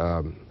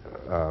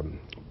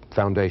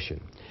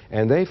foundation.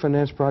 And they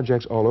finance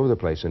projects all over the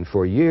place, and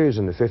for years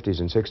in the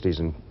 50s and 60s,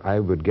 and I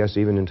would guess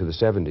even into the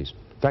 70s.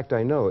 In fact,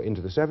 I know into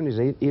the 70s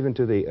and even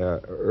to the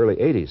early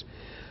 80s,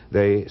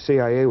 the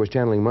CIA was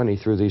channeling money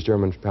through these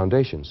German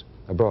foundations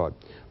abroad.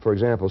 For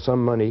example,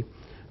 some money,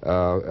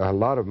 a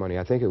lot of money,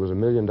 I think it was $1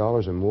 million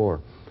or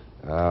more,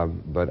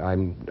 but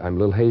I'm a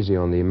little hazy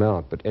on the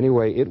amount. But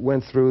anyway, it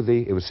went through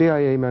it was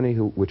CIA money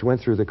which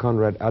went through the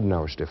Konrad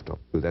Adenauer Stiftung.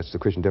 That's the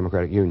Christian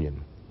Democratic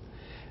Union.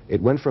 It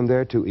went from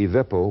there to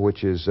IVEPO,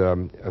 which is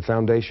a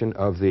foundation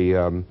of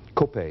the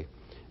COPE,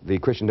 the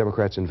Christian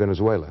Democrats in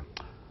Venezuela.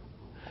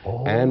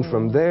 Oh. And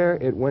from there,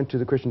 it went to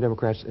the Christian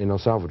Democrats in El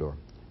Salvador,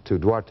 to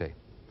Duarte,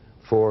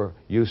 for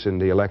use in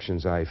the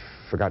elections. I've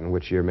forgotten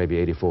which year, maybe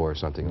 '84 or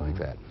something like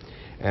that.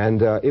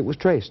 And it was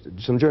traced.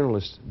 Some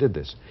journalists did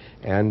this.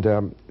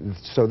 And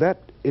so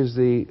that is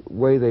the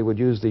way they would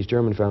use these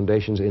German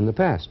foundations in the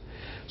past.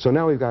 So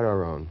now we've got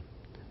our own.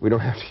 We don't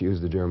have to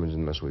use the Germans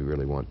unless we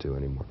really want to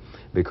anymore.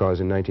 Because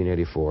in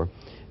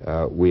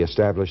 1984, we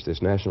established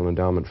this National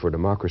Endowment for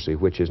Democracy,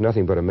 which is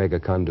nothing but a mega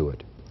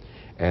conduit.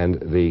 And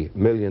the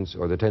millions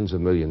or the tens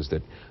of millions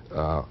that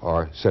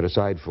are set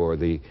aside for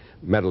the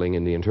meddling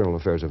in the internal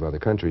affairs of other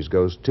countries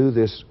goes to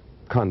this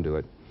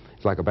conduit.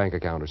 It's like a bank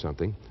account or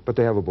something, but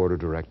they have a board of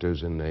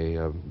directors and they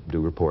do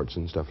reports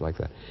and stuff like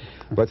that.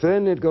 But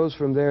then it goes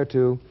from there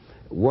to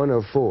one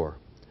of 4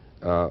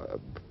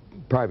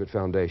 private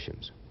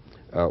foundations.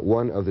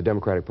 One of the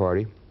Democratic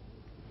Party,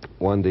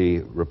 1 the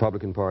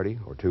Republican Party,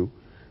 or 2,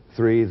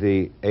 3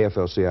 the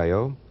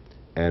AFL-CIO,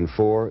 and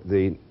 4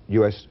 the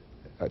U.S.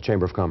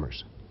 Chamber of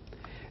Commerce.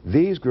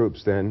 These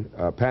groups then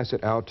pass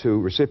it out to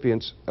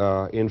recipients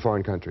in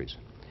foreign countries.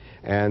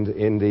 And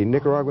in the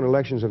Nicaraguan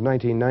elections of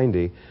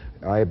 1990,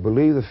 I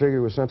believe the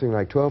figure was something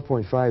like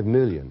 12.5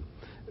 million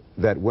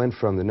that went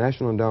from the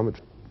National Endowment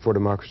for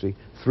Democracy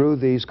through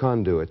these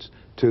conduits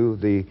to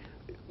the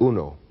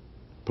UNO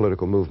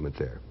political movement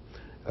there.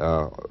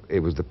 It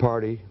was the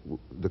party,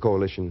 the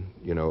coalition,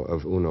 you know,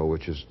 of UNO,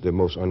 which is the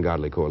most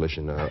ungodly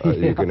coalition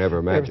you can ever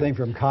imagine. Everything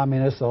from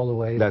communists all the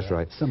way to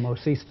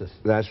Somocistas.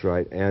 That's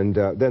right. And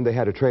then they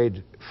had a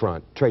trade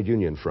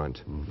union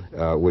front,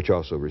 which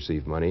also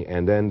received money.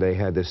 And then they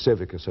had the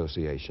Civic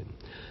Association.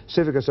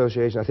 Civic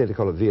Association, I think they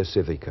call it Via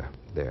Civica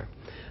there.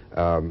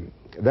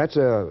 That's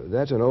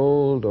an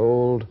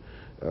old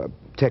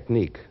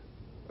technique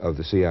of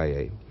the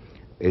CIA.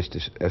 Is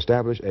to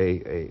establish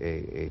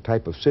a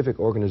type of civic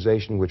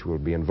organization which will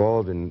be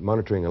involved in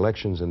monitoring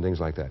elections and things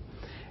like that.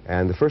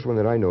 And the first one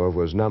that I know of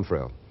was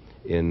NAMFREL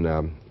in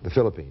the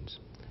Philippines.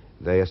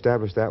 They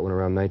established that one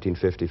around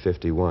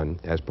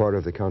 1950-51 as part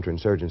of the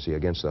counterinsurgency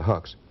against the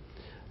Huks,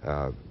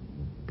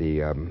 the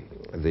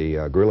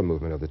guerrilla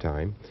movement of the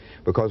time,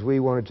 because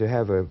we wanted to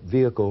have a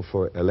vehicle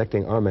for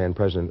electing our man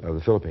president of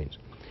the Philippines.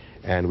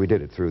 And we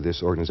did it through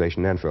this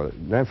organization, NAMFREL.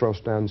 NAMFREL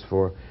stands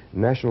for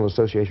National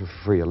Association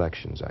for Free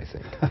Elections, I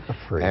think.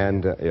 Free.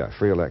 And, yeah,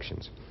 free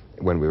elections,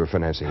 when we were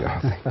financing the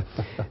whole thing.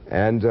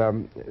 And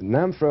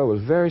NAMFREL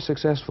was very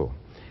successful.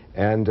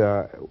 And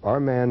our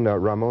man,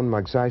 Ramon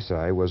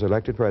Magsaysay, was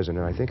elected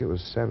president, I think it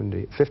was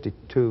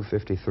 52,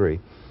 53.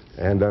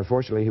 And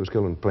unfortunately, he was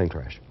killed in a plane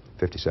crash,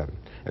 57.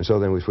 And so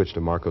then we switched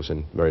to Marcos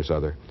and various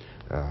other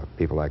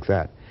people like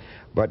that.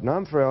 But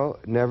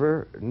NAMFREL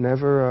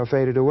never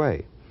faded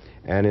away.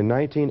 And in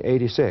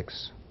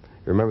 1986,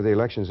 remember the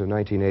elections of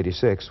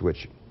 1986,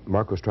 which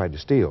Marcos tried to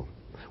steal?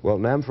 Well,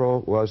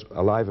 NAMFREL was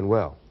alive and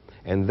well,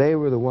 and they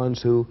were the ones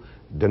who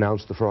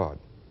denounced the fraud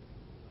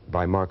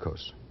by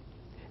Marcos.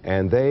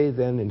 And they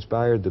then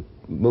inspired the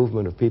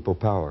movement of People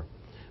Power,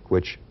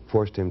 which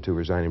forced him to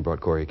resign and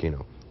brought Cory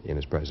Aquino in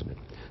as president.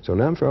 So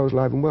NAMFREL was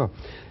alive and well.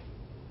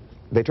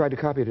 They tried to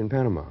copy it in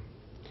Panama.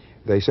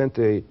 They sent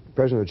the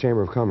president of the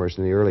Chamber of Commerce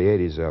in the early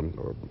 80s,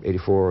 or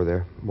 84 or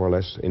there, more or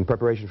less, in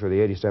preparation for the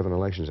 87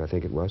 elections, I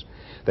think it was.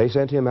 They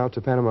sent him out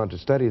to Panama to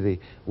study the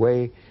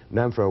way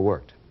NAMFREL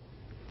worked.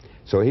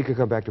 So he could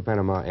come back to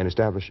Panama and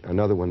establish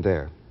another one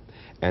there.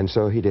 And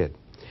so he did.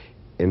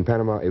 In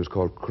Panama, it was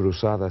called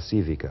Cruzada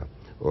Cívica,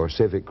 or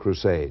Civic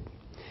Crusade.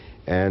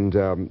 And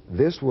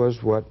this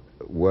was what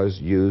was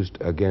used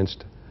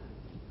against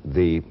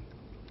the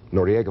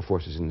Noriega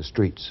forces in the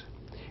streets.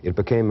 It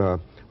became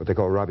what they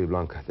call Rabi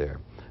Blanca there.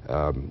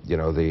 You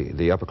know,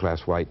 the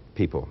upper-class white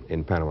people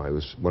in Panama. It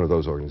was one of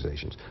those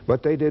organizations.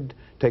 But they did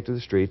take to the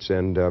streets,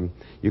 and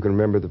you can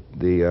remember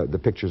the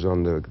pictures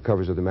on the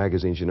covers of the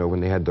magazines, you know, when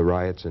they had the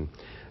riots, and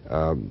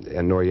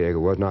Noriega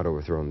was not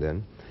overthrown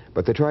then.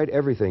 But they tried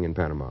everything in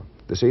Panama.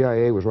 The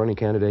CIA was running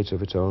candidates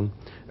of its own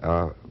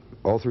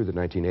all through the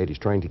 1980s,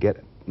 trying to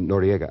get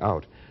Noriega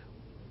out.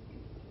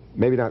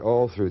 Maybe not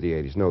all through the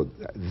 80s. No,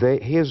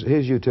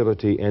 his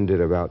utility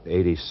ended about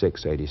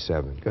 86,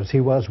 87. Because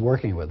he was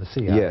working with the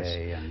CIA. Yes,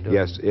 and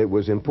yes, it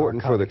was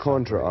important for the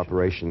Contra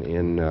operation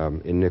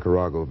in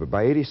Nicaragua. But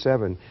by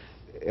 87,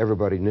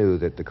 everybody knew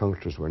that the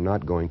Contras were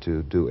not going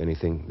to do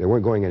anything. They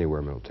weren't going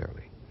anywhere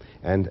militarily.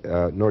 And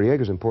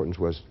Noriega's importance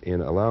was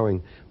in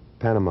allowing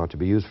Panama to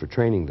be used for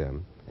training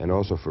them and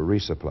also for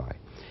resupply.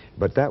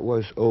 But that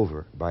was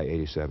over by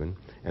 '87,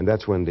 and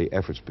that's when the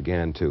efforts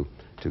began to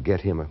get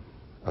him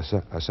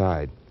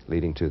aside,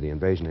 leading to the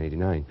invasion in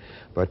 '89.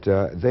 But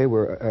they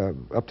were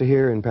up to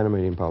here in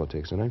Panamanian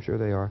politics, and I'm sure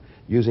they are,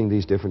 using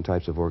these different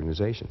types of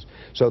organizations.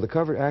 So the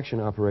covert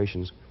action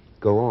operations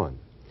go on.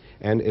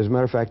 And as a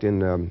matter of fact,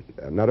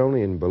 not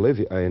only in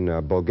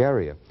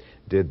Bulgaria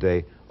did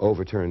they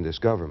overturn this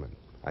government.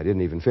 I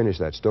didn't even finish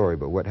that story,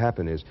 but what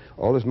happened is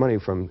all this money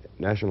from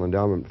National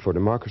Endowment for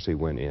Democracy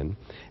went in,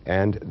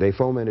 and they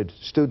fomented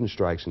student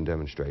strikes and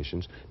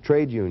demonstrations,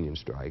 trade union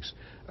strikes,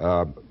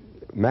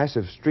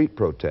 massive street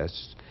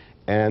protests,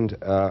 and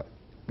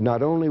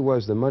not only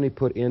was the money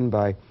put in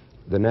by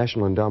the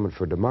National Endowment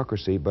for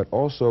Democracy, but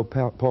also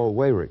Paul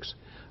Weyrich's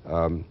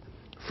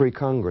Free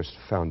Congress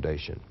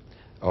Foundation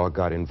all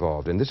got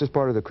involved. And this is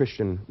part of the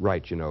Christian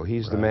right, you know.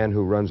 He's the man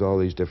who runs all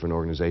these different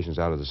organizations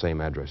out of the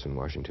same address in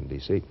Washington,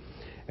 D.C.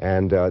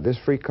 And this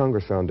Free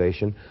Congress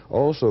Foundation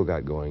also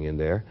got going in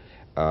there,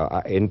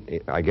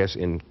 I guess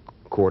in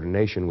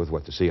coordination with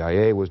what the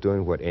CIA was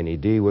doing, what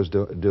NED was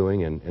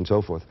doing, and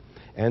so forth.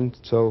 And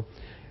so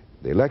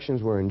the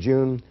elections were in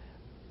June.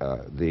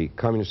 The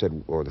communists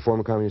had, or the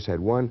former communists had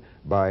won.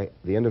 By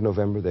the end of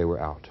November, they were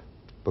out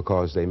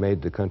because they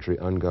made the country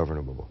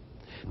ungovernable.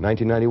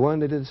 1991,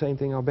 they did the same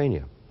thing in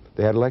Albania.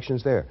 They had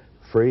elections there.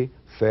 Free,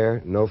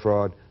 fair, no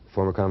fraud.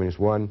 Former communists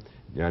won.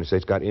 The United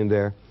States got in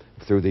there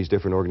through these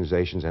different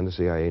organizations and the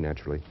CIA,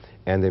 naturally,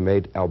 and they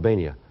made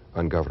Albania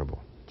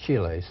ungovernable.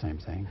 Chile, same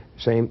thing.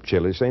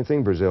 Chile, same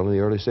thing. Brazil in the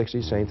early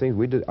 '60s, same thing.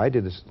 We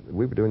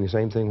were doing the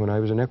same thing when I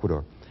was in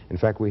Ecuador. In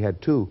fact, we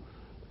had 2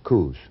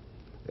 coups,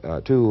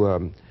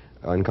 2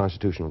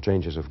 unconstitutional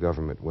changes of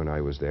government when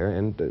I was there,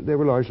 and they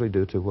were largely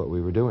due to what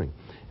we were doing.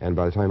 And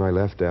by the time I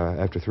left,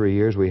 after 3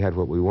 years, we had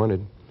what we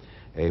wanted,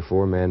 a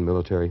 4-man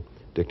military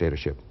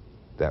dictatorship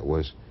that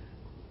was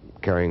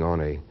carrying on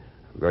a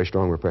very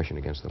strong repression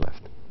against the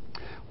left.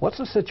 What's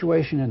the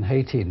situation in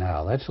Haiti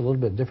now? That's a little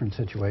bit different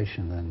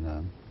situation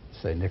than,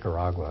 say,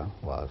 Nicaragua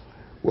was.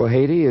 Well,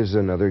 Haiti is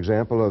another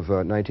example of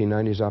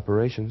 1990s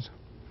operations.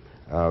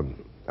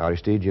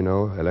 Aristide, you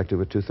know, elected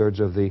with 2/3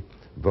 of the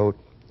vote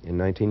in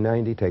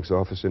 1990, takes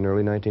office in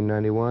early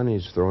 1991.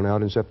 He's thrown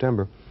out in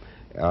September.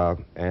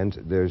 And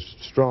there's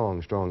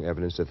strong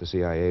evidence that the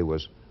CIA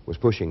was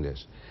pushing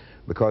this,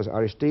 because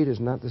Aristide is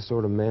not the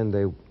sort of man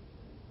they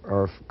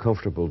are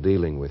comfortable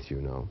dealing with,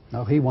 you know.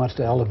 No, he wants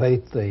to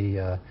elevate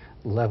the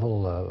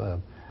level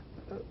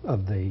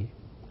of the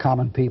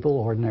common people,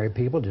 ordinary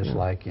people, just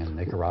like in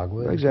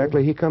Nicaragua.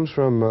 Exactly. He comes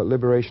from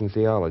liberation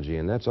theology,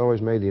 and that's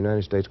always made the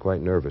United States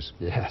quite nervous.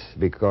 Yes.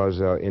 Because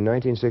in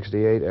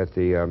 1968 at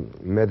the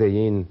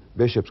Medellin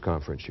Bishops'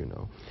 Conference, you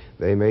know,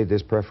 they made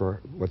this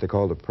what they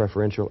called a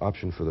preferential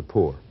option for the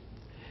poor.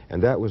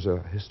 And that was a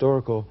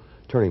historical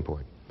turning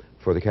point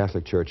for the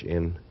Catholic Church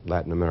in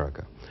Latin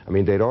America. I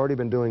mean, they'd already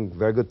been doing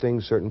very good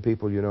things, certain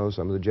people, you know,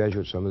 some of the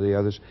Jesuits, some of the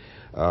others,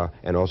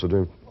 and also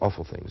doing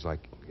awful things,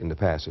 like in the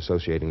past,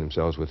 associating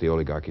themselves with the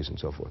oligarchies and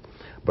so forth.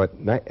 But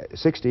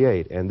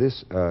 '68, and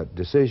this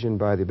decision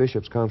by the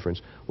Bishops'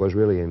 Conference was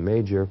really a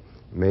major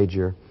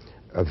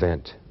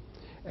event.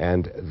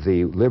 And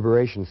the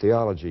liberation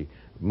theology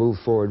moved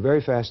forward very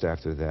fast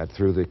after that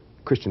through the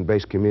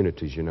Christian-based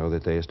communities, you know,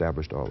 that they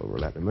established all over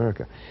Latin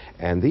America.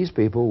 And these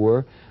people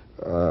were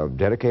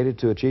dedicated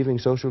to achieving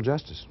social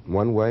justice,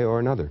 one way or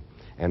another.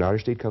 And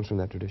Aristide comes from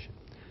that tradition.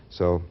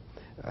 So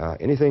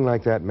anything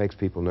like that makes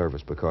people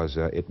nervous, because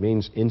it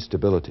means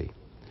instability.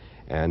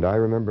 And I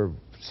remember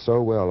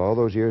so well, all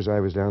those years I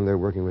was down there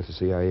working with the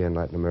CIA in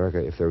Latin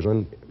America, if there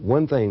was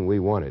one thing we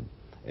wanted,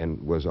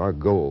 and was our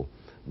goal,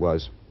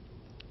 was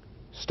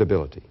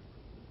stability.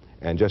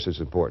 And just as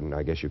important,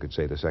 I guess you could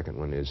say the second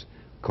one is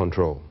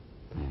control.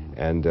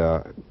 And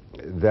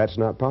that's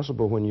not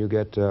possible when you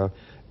get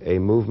a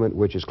movement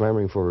which is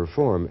clamoring for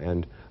reform.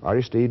 And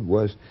Aristide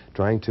was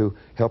trying to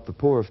help the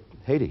poor of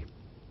Haiti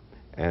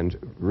and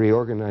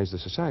reorganize the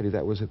society.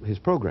 That was his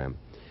program,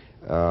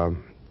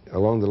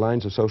 along the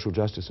lines of social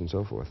justice and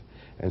so forth.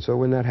 And so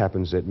when that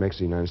happens, it makes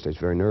the United States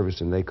very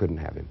nervous, and they couldn't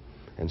have him.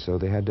 And so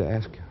they had to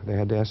ask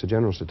the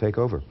generals to take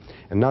over.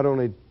 And not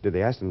only did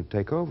they ask them to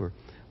take over,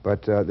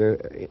 but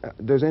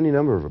there's any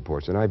number of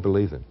reports, and I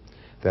believe them,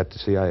 that the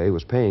CIA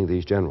was paying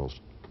these generals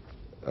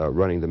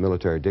running the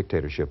military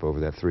dictatorship over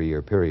that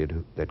 3-year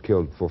period that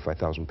killed 4,000 or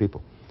 5,000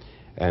 people.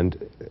 And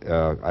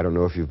I don't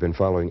know if you've been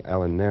following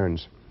Alan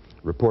Nairn's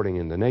reporting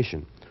in The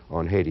Nation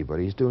on Haiti, but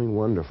he's doing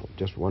wonderful,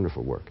 just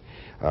wonderful work.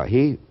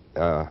 He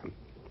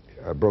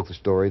broke the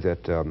story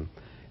that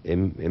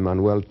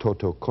Emmanuel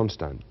Toto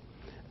Constant,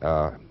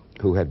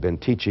 who had been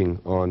teaching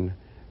on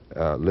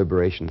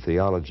liberation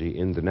theology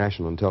in the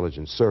National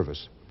Intelligence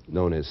Service,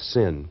 known as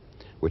SIN,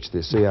 which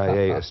the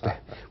CIA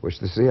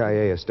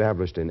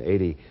established in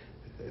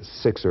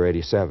 '86 or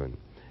 '87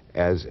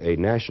 as a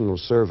national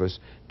service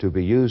to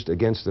be used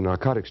against the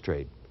narcotics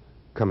trade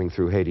coming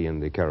through Haiti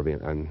and the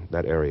Caribbean and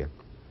that area.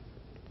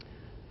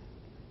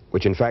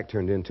 which in fact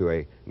turned into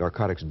a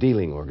narcotics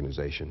dealing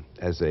organization,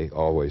 as they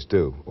always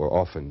do, or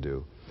often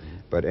do.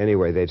 But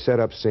anyway, they'd set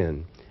up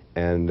SIN,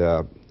 and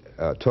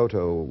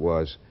Toto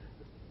was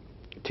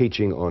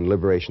teaching on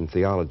liberation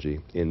theology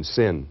in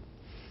sin.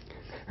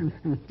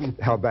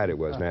 How bad it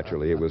was,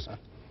 naturally. It was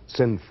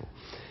sinful.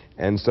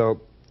 And so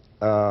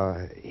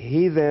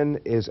he then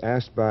is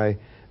asked by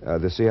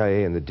the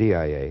CIA and the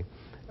DIA,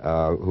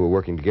 who are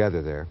working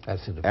together there.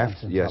 That's the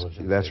Defense Intelligence.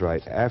 Yes, that's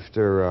right.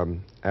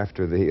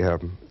 After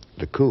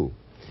the coup,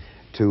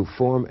 to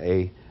form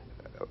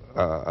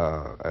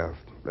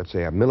let's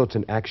say, a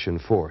militant action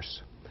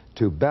force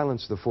to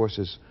balance the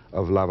forces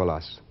of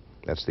Lavalas.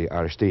 That's the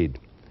Aristide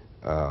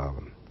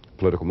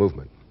political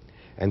movement.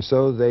 And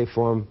so they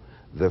form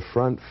the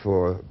Front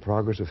for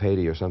Progress of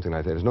Haiti or something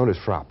like that. It's known as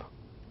FRAP.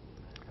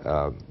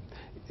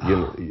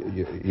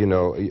 You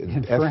know,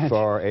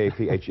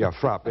 F-R-A-P-H, yeah,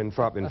 FRAP,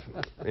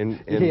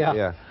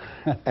 yeah.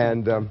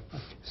 And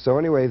so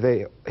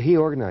anyway, he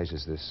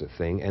organizes this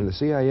thing, and the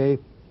CIA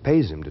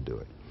pays him to do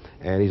it.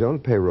 And he's on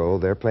payroll,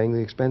 they're paying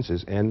the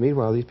expenses, and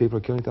meanwhile these people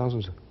are killing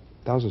thousands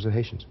of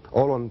Haitians,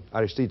 all on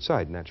Aristide's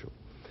side, naturally.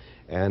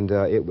 And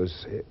it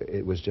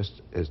was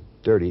just as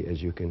dirty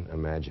as you can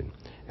imagine.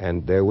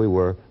 And there we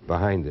were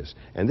behind this.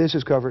 And this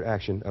is covert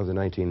action of the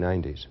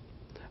 1990s.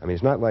 I mean,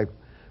 it's not like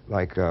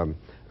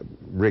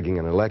rigging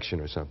an election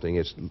or something.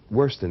 It's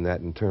worse than that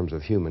in terms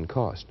of human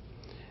cost.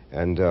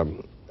 And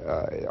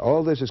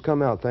all this has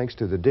come out thanks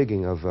to the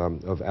digging of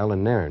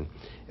Alan Nairn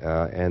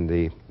and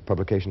the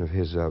publication of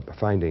his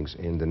findings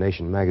in The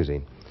Nation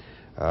magazine.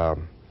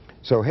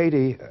 So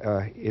Haiti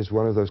is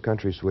one of those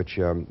countries which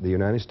the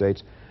United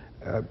States,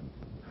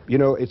 you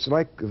know, it's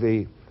like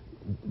the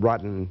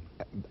rotten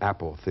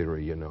apple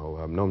theory, you know.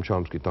 Noam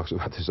Chomsky talks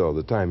about this all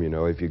the time, you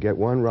know. If you get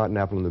one rotten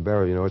apple in the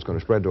barrel, you know it's going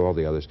to spread to all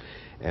the others.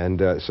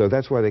 And so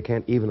that's why they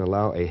can't even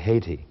allow a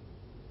Haiti,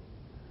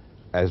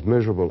 as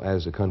miserable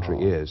as the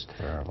country is,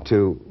 terrible,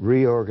 to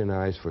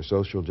reorganize for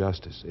social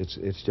justice.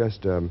 It's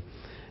just,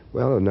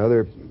 well,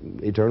 another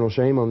eternal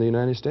shame on the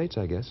United States,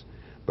 I guess.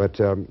 But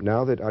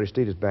now that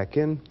Aristide is back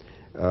in,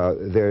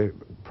 they're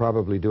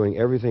probably doing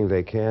everything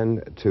they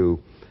can to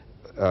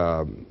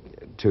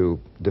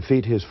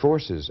defeat his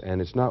forces, and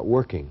it's not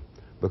working,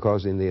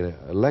 because in the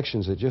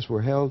elections that just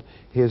were held,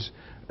 his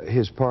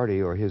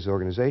party or his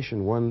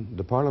organization won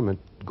the parliament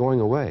going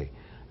away.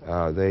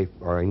 They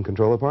are in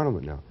control of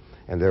parliament now,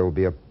 and there will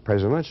be a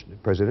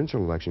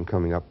presidential election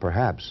coming up,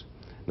 perhaps.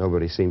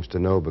 Nobody seems to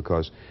know,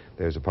 because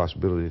there's a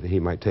possibility that he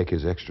might take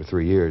his extra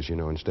 3 years, you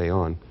know, and stay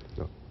on.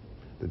 So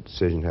the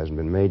decision hasn't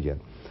been made yet.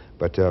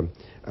 But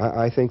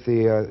I think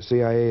the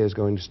CIA is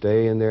going to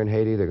stay in there in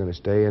Haiti. They're going to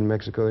stay in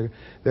Mexico.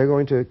 They're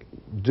going to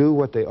do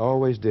what they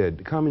always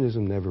did.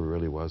 Communism never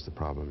really was the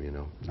problem, you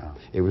know. No.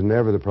 It was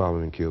never the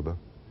problem in Cuba.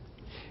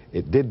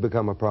 It did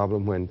become a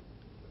problem when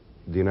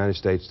the United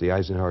States, the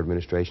Eisenhower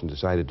administration,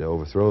 decided to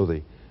overthrow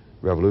the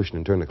revolution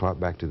and turn the clock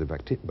back to the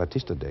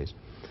Batista days.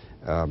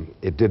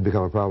 It did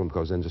become a problem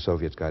because then the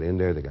Soviets got in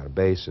there. They got a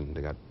base, and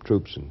they got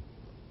troops and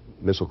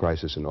missile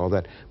crisis and all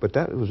that. But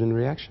that was in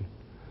reaction.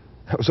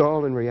 That was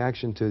all in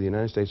reaction to the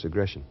United States'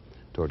 aggression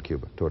towards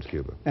Cuba.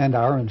 And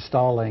our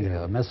installing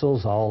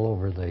missiles all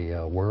over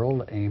the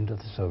world aimed at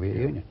the Soviet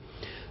Union.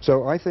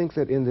 So I think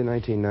that in the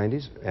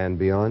 1990s and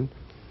beyond,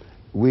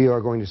 we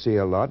are going to see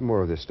a lot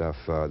more of this stuff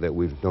that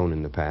we've known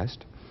in the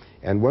past.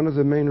 And one of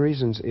the main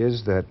reasons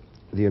is that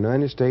the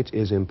United States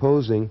is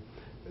imposing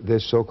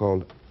this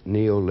so-called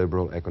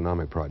neoliberal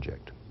economic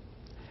project.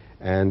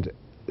 And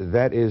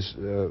that is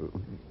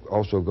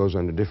also goes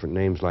under different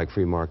names like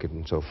free market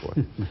and so forth.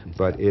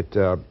 But it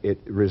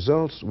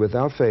results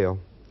without fail,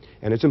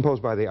 and it's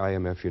imposed by the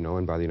IMF, you know,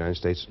 and by the United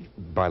States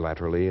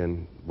bilaterally,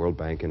 and World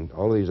Bank and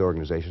all of these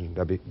organizations,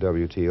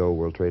 WTO,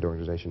 World Trade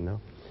Organization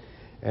now.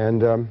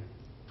 And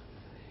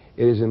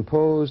it is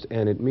imposed,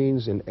 and it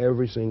means in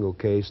every single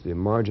case the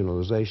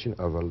marginalization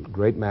of a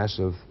great mass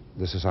of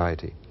the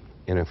society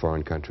in a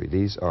foreign country.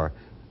 These are,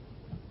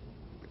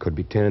 could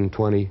be 10,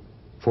 20,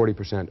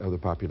 40% of the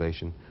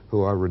population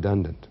who are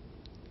redundant.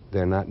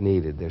 They're not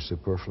needed, they're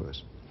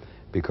superfluous,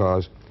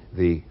 because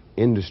the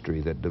industry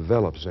that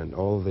develops and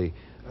all the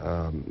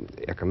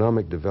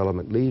economic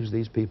development leaves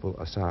these people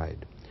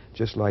aside,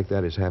 just like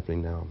that is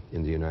happening now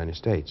in the United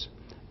States,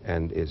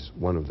 and is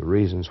one of the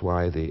reasons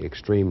why the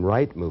extreme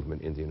right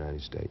movement in the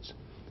United States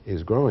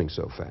is growing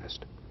so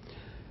fast.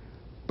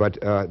 But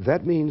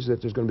that means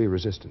that there's going to be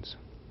resistance.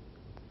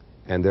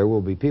 And there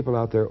will be people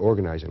out there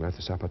organizing, like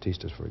the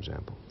Zapatistas, for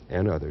example,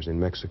 and others in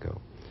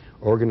Mexico,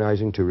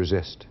 organizing to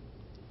resist.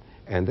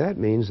 And that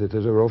means that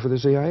there's a role for the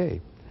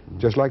CIA,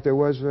 just like there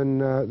was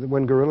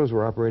when guerrillas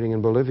were operating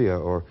in Bolivia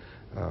or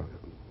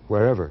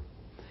wherever.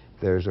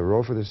 There's a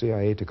role for the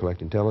CIA to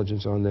collect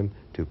intelligence on them,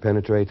 to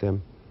penetrate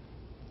them,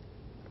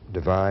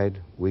 divide,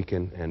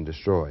 weaken, and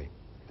destroy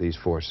these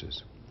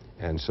forces.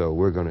 And so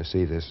we're going to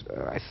see this,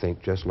 I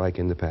think, just like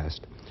in the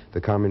past.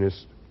 The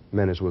communist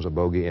menace was a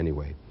bogey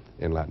anyway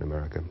in Latin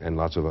America and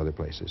lots of other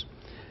places.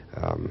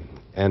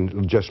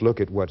 And just look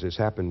at what has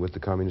happened with the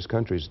communist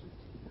countries.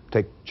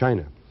 Take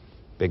China,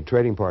 big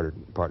trading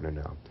partner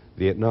now.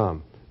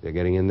 Vietnam, They're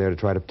getting in there to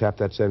try to tap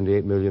that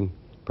 78 million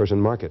person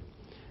market.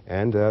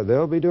 And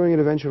they'll be doing it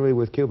eventually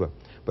with Cuba.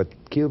 But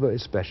Cuba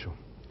is special.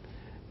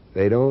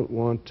 They don't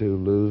want to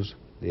lose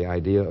the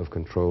idea of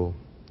control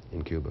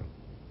in Cuba.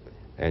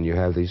 And you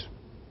have these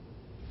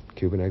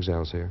Cuban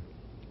exiles here,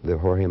 the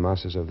Jorge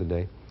Masas of the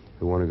day,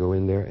 who want to go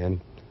in there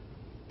and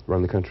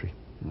run the country.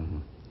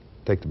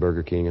 Take the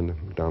Burger King and the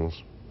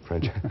McDonald's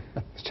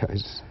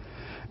franchises.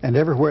 And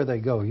everywhere they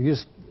go, you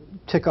just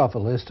tick off a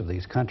list of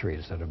these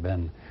countries that have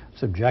been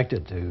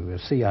subjected to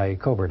CIA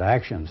covert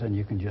actions, and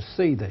you can just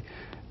see the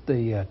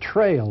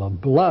trail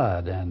of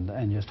blood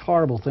and just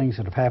horrible things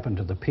that have happened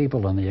to the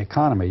people and the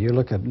economy. You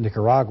look at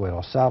Nicaragua,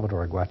 El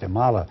Salvador,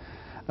 Guatemala,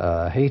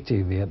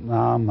 Haiti,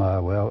 Vietnam,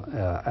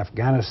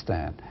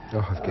 Afghanistan. Oh,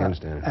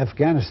 Afghanistan.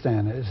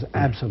 Afghanistan is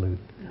absolute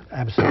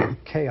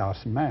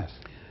chaos mess.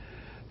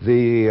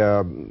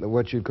 The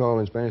what you'd call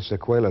in Spanish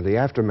secuela, the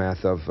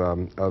aftermath of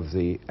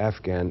the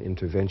Afghan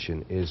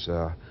intervention is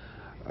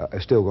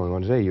still going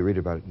on today. You read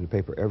about it in the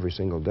paper every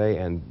single day,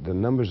 and the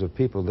numbers of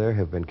people there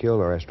have been killed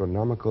are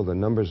astronomical. The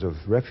numbers of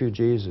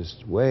refugees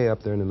is way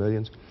up there in the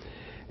millions,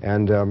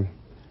 and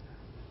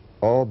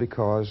all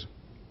because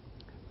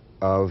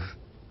of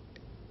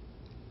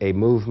a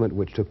movement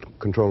which took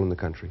control in the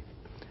country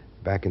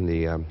back in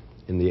the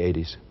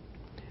 80s,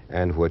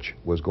 and which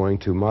was going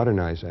to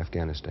modernize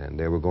Afghanistan.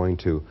 They were going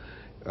to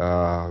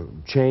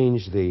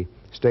change the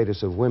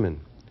status of women,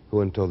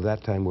 who until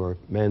that time were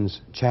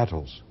men's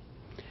chattels.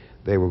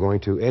 They were going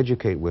to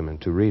educate women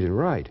to read and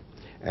write.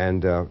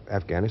 And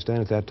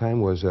Afghanistan at that time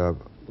was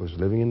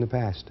living in the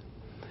past,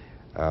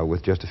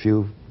 with just a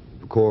few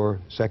core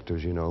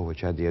sectors, you know,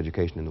 which had the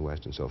education in the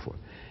West and so forth.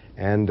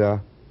 And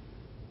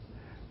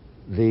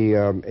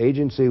the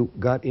agency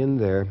got in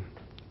there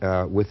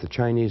with the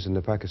Chinese and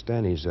the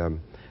Pakistanis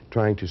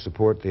trying to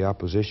support the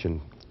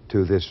opposition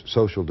to this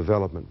social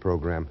development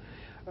program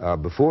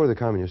before the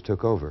communists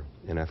took over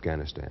in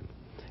Afghanistan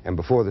and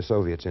before the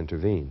Soviets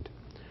intervened.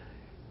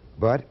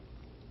 But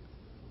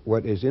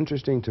what is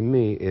interesting to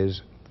me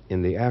is,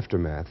 in the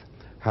aftermath,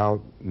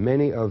 how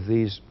many of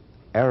these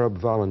Arab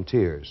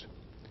volunteers,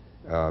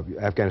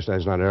 Afghanistan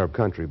is not an Arab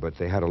country, but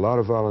they had a lot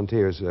of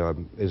volunteers,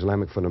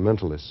 Islamic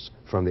fundamentalists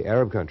from the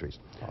Arab countries,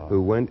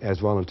 who went as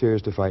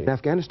volunteers to fight in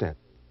Afghanistan.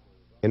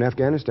 In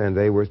Afghanistan,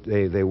 they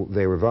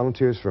were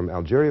volunteers from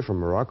Algeria, from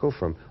Morocco,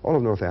 from all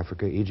of North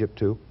Africa, Egypt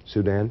too,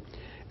 Sudan,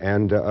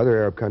 and other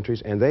Arab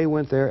countries, and they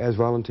went there as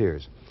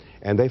volunteers,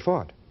 and they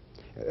fought.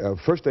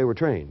 First, they were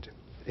trained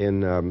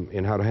in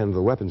how to handle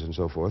the weapons and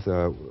so forth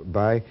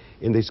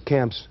in these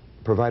camps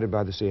provided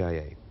by the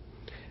CIA,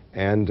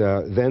 and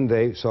then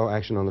they saw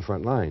action on the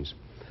front lines.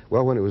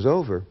 Well, when it was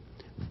over,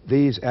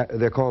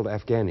 they're called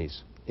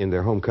Afghanis in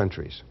their home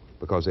countries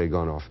because they'd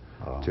gone off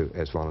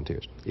as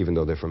volunteers, even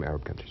though they're from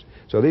Arab countries.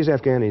 So these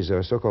Afghanis,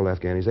 so-called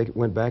Afghanis, they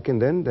went back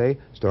and then they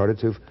started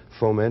to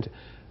foment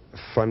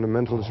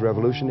fundamentalist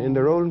revolution in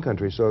their own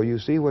country. So you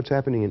see what's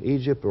happening in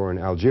Egypt or in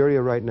Algeria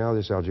right now.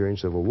 This Algerian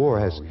civil war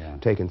has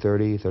taken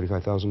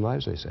 35,000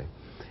 lives, they say.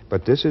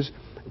 But this is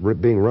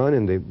being run,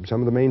 and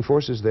some of the main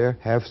forces there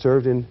have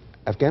served in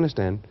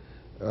Afghanistan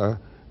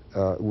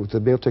with the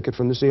meal ticket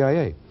from the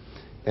CIA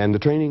and the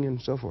training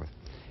and so forth.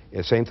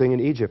 Same thing in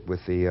Egypt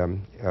with the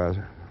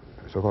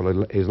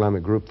so-called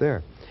Islamic group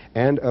there.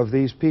 And of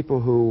these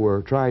people who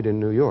were tried in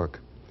New York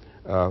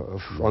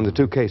on the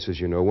two cases,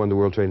 you know, one the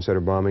World Trade Center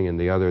bombing and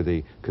the other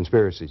the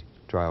conspiracy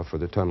trial for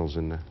the tunnels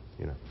in the,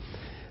 you know,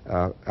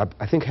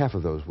 I think half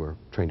of those were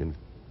trained in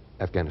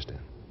Afghanistan.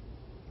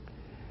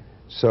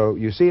 So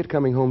you see it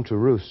coming home to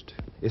roost.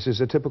 This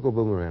is a typical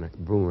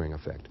boomerang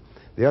effect.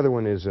 The other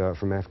one is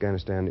from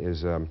Afghanistan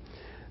is the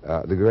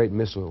great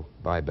missile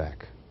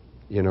buyback.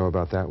 You know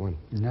about that one?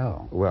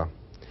 No. Well,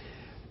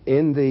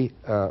 in the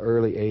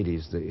early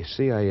 80s, the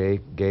CIA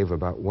gave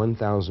about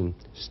 1,000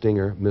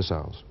 Stinger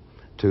missiles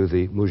to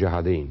the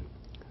Mujahideen.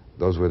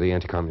 Those were the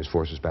anti-communist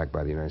forces backed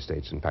by the United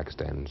States and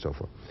Pakistan and so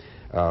forth.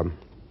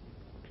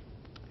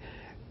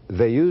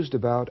 They used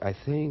about, I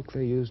think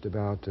they used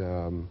about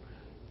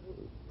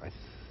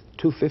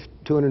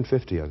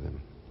 250 of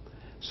them.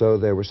 So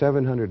there were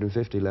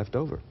 750 left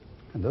over.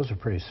 And those are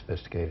pretty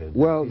sophisticated.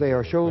 Well, they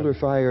are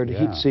shoulder-fired,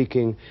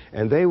 heat-seeking,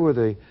 and they were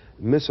the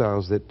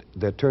missiles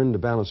that turned the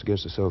balance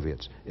against the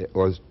Soviets,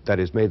 or that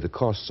is, made the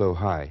cost so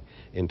high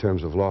in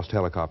terms of lost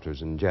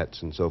helicopters and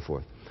jets and so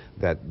forth,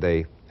 that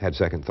they had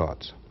second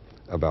thoughts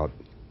about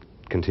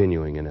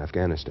continuing in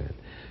Afghanistan.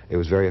 It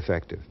was very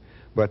effective.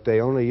 But they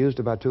only used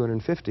about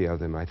 250 of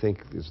them. I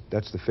think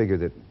that's the figure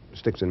that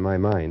sticks in my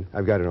mind.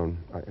 I've got it on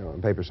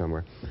paper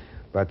somewhere.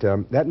 But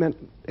that meant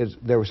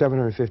there were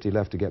 750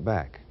 left to get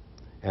back.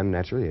 And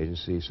naturally, the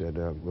agency said,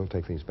 we'll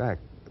take things back,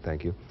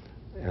 thank you.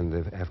 And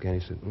the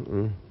Afghanis said,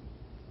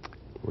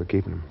 we're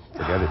keeping them,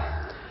 forget it.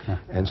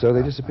 And so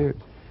they disappeared.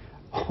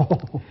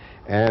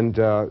 And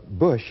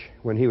Bush,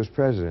 when he was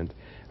president,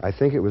 I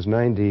think it was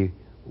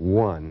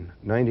 91,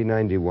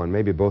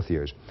 maybe both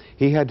years,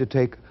 he had to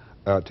take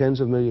tens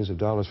of millions of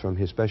dollars from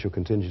his special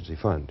contingency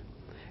fund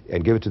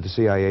and give it to the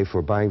CIA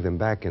for buying them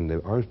back in the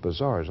arms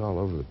bazaars all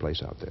over the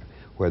place out there,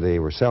 where they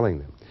were selling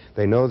them.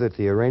 They know that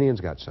the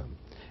Iranians got some.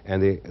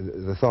 And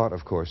the thought,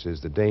 of course,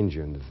 is the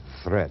danger and the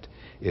threat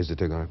is that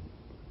they're going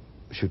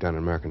to shoot down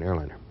an American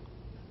airliner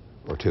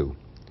or two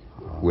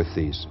with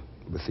these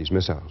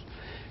missiles.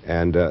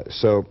 And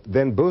so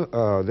then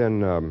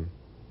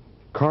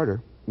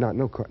Carter, not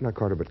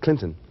Carter, but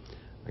Clinton.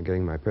 I'm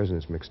getting my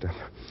presidents mixed up.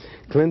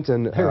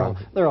 Clinton...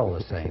 They're all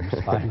the same,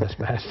 spineless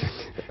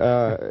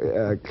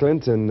bastards.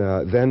 Clinton,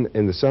 then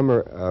in the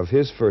summer of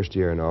his first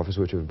year in office,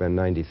 which would have been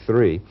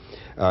 '93,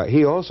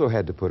 he also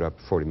had to put up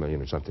 $40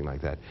 million or something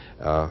like that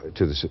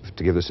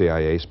to give the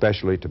CIA,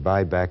 especially to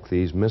buy back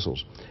these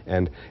missiles.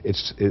 And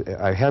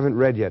I haven't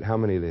read yet how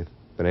many they've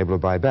been able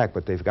to buy back,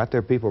 but they've got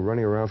their people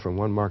running around from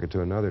one market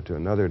to another,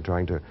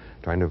 trying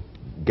to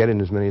get in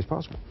as many as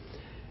possible.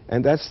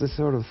 And that's the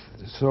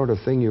sort of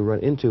thing you run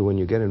into when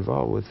you get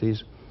involved with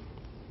these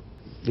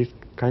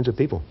kinds of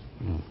people.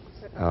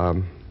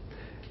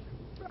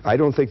 I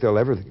don't think they'll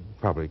ever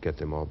probably get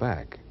them all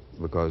back,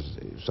 because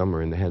some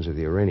are in the hands of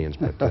the Iranians.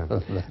 But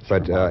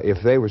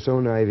if they were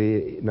so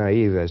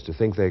naive as to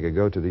think they could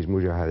go to these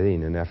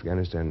mujahideen in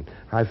Afghanistan,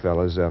 hi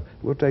fellas,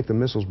 we'll take the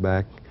missiles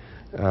back,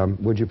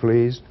 would you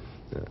please?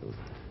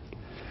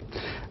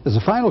 As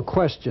a final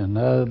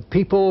question,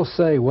 people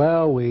say,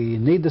 well, we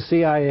need the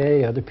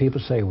CIA. Other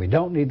people say we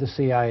don't need the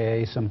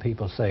CIA. Some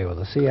people say, well,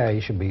 the CIA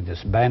should be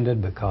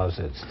disbanded because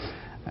its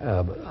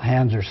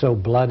hands are so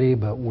bloody,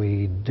 but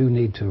we do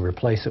need to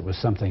replace it with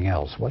something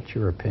else. What's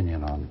your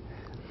opinion on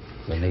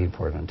the need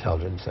for an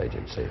intelligence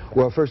agency?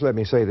 Well, first let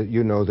me say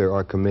that there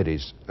are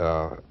committees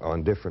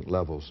on different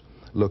levels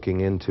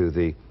looking into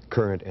the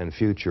current and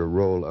future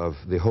role of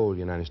the whole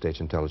United States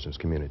intelligence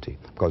community,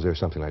 because there's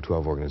something like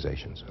 12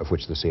 organizations, of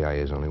which the CIA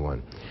is only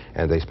one.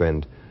 And they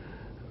spend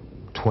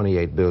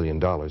 $28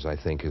 billion, I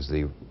think, is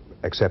the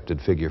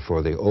accepted figure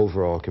for the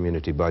overall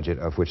community budget,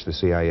 of which the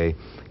CIA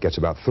gets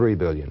about $3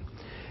 billion.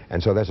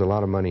 And so there's a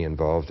lot of money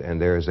involved, and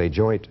there is a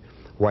joint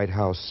White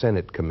House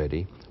Senate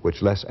committee,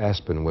 which Les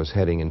Aspin was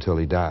heading until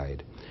he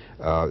died.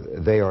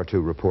 They are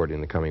to report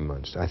in the coming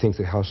months. I think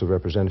the House of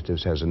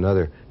Representatives has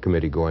another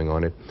committee going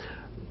on it.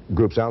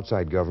 Groups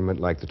outside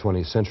government, like the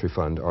 20th Century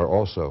Fund, are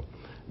also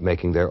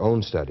making their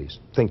own studies,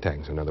 think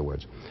tanks, in other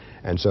words.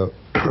 And so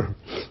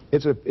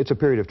it's a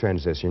period of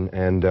transition,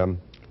 and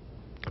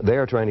they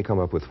are trying to come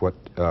up with what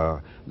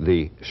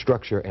the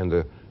structure and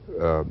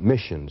the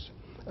missions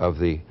of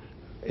the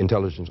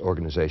intelligence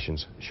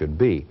organizations should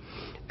be.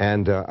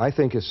 And I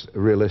think it's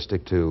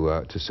realistic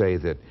to say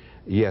that,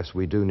 yes,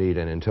 we do need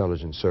an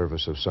intelligence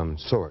service of some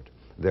sort.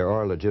 There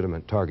are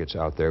legitimate targets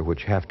out there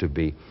which have to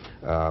be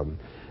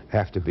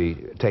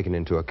taken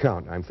into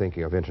account. I'm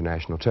thinking of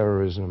international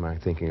terrorism, I'm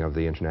thinking of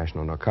the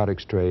international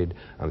narcotics trade,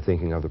 I'm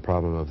thinking of the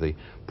problem of the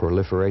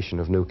proliferation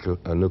of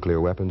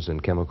nuclear weapons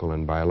and chemical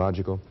and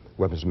biological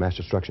weapons of mass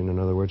destruction, in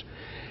other words,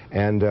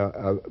 and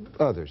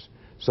others.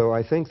 So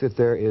I think that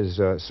there is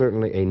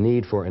certainly a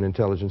need for an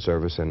intelligence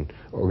service and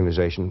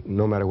organization,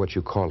 no matter what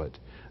you call it.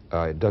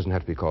 It doesn't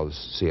have to be called the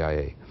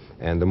CIA.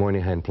 And the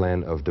Moynihan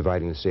plan of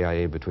dividing the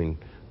CIA between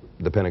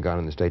the Pentagon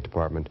and the State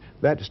Department,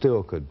 that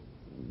still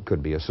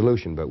could be a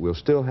solution, but we'll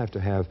still have to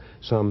have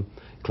some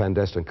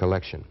clandestine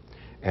collection.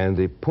 And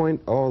the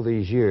point all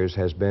these years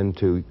has been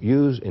to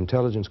use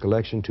intelligence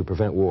collection to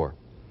prevent war,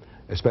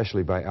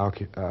 especially by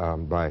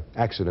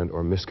accident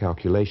or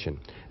miscalculation.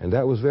 And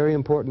that was very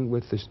important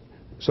with the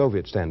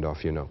Soviet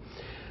standoff, you know.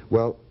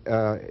 Well,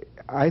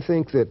 I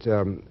think that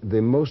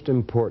the most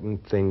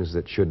important things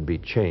that should be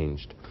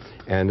changed,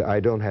 and I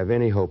don't have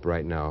any hope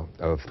right now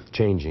of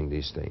changing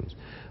these things,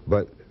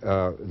 but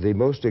the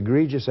most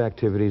egregious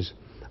activities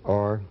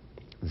are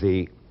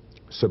the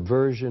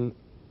subversion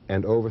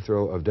and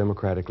overthrow of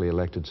democratically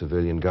elected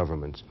civilian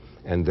governments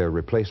and their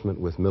replacement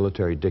with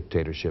military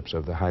dictatorships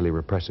of the highly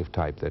repressive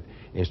type that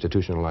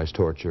institutionalize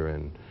torture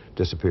and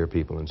disappear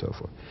people and so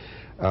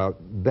forth.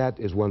 That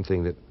is one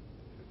thing that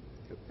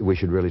we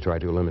should really try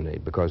to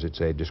eliminate, because it's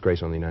a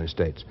disgrace on the United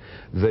States.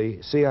 The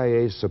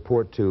CIA's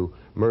support to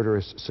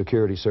murderous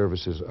security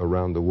services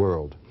around the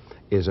world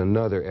is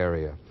another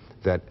area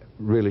that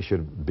really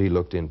should be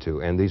looked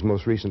into. And these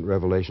most recent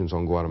revelations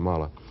on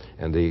Guatemala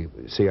and the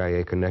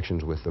CIA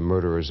connections with the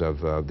murderers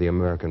of the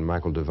American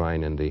Michael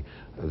Devine and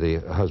the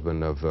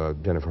husband of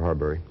Jennifer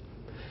Harbury,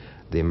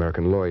 the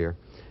American lawyer,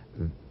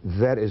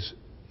 that is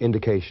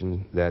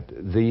indication that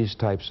these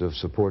types of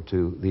support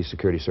to these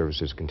security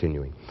services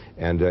continuing.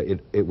 And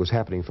it was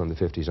happening from the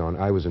 50s on.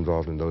 I was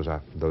involved in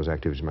those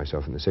activities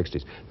myself in the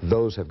 60s.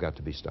 Those have got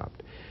to be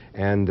stopped.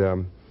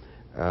 And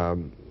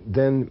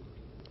then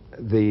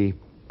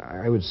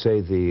I would say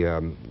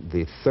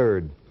the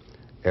third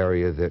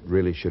area that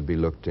really should be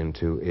looked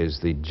into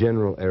is the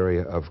general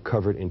area of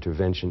covert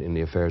intervention in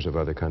the affairs of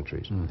other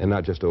countries. And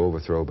not just to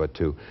overthrow, but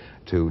to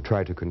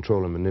try to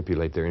control and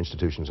manipulate their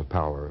institutions of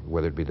power,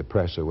 whether it be the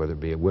press or whether it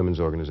be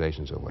women's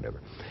organizations or whatever.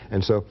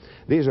 And so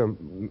this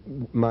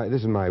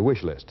is my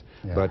wish list.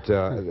 Yeah. But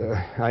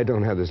I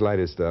don't have the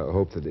slightest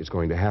hope that it's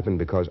going to happen,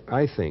 because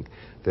I think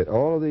that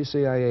all of these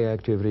CIA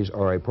activities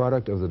are a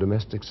product of the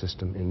domestic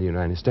system in the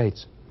United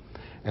States.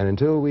 And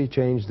until we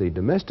change the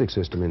domestic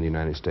system in the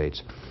United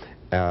States,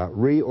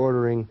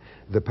 reordering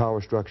the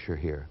power structure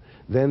here,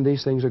 then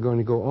these things are going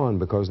to go on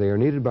because they are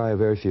needed by a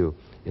very few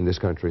in this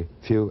country,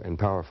 few and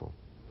powerful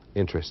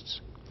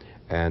interests.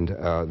 And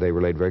they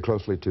relate very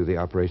closely to the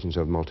operations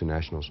of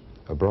multinationals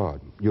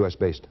abroad,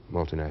 U.S.-based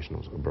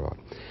multinationals abroad.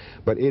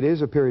 But it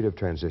is a period of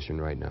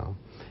transition right now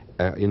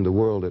in the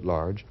world at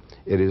large.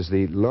 It is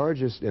the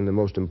largest and the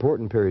most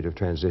important period of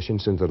transition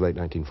since the late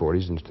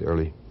 1940s into the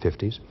early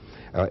 50s.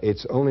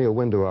 It's only a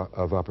window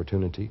of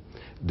opportunity.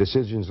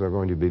 Decisions are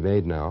going to be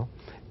made now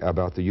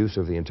about the use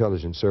of the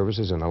intelligence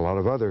services and a lot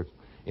of other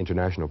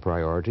international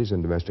priorities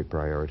and domestic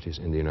priorities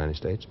in the United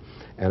States.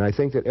 And I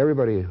think that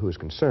everybody who is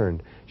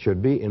concerned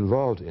should be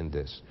involved in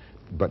this,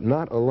 but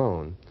not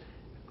alone,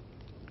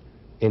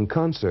 in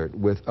concert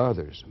with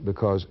others,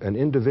 because an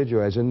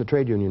individual, as in the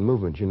trade union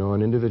movement, you know,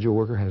 an individual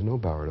worker has no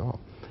power at all.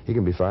 He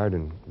can be fired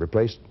and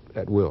replaced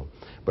at will.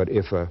 But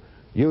if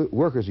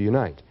workers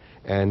unite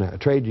and a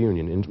trade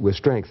union with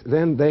strength,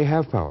 then they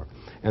have power.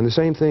 And the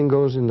same thing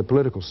goes in the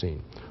political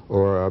scene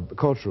or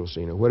cultural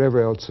scene or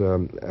whatever else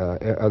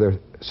other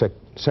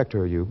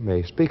sector you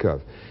may speak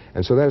of.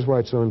 And so that is why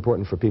it's so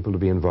important for people to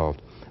be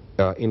involved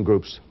in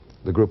groups,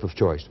 the group of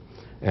choice.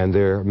 And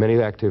there are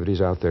many activities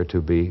out there to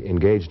be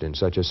engaged in,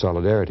 such as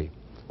solidarity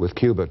with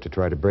Cuba to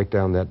try to break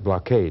down that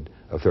blockade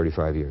of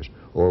 35 years,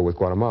 or with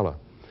Guatemala.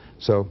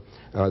 So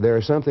there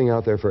is something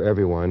out there for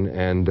everyone,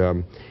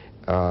 and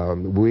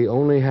we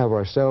only have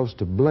ourselves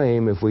to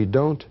blame if we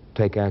don't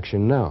take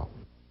action now.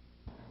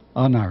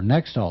 On our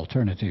next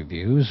Alternative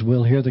Views,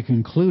 we'll hear the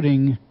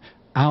concluding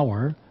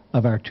hour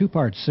of our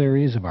two-part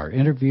series of our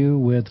interview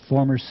with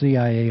former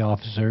CIA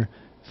officer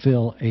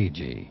Phil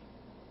Agee.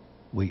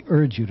 We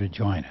urge you to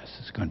join us.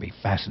 It's going to be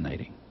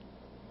fascinating.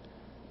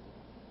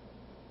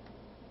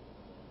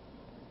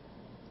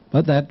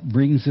 But that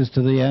brings us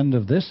to the end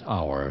of this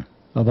hour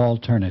of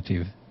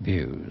Alternative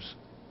Views.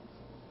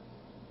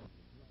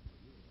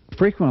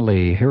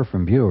 Frequently hear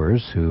from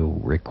viewers who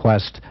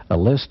request a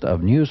list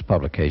of news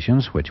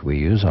publications, which we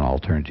use on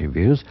Alternative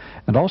Views,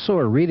 and also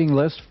a reading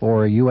list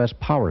for U.S.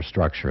 power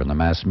structure in the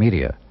mass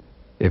media.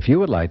 If you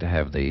would like to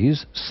have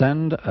these,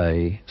 send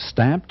a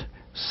stamped,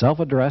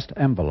 self-addressed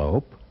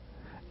envelope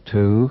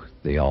to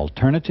the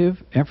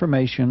Alternative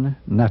Information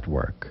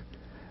Network,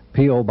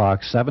 P.O.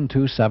 Box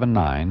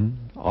 7279,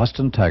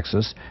 Austin,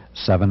 Texas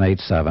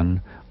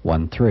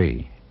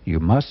 78713. You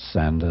must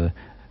send a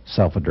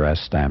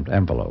self-addressed stamped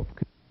envelope.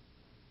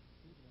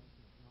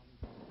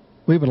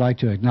 We would like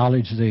to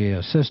acknowledge the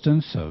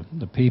assistance of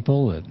the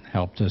people that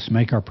helped us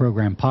make our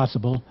program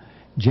possible.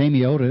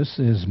 Jamie Otis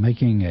is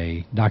making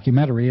a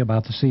documentary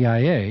about the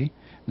CIA.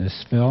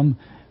 This film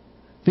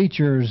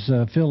features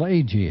Phil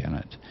Agee in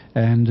it.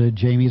 And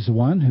Jamie's the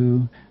one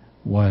who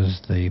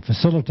was the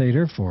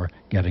facilitator for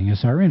getting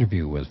us our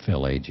interview with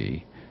Phil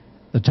Agee.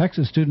 The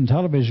Texas Student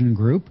Television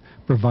Group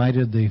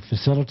provided the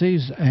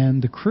facilities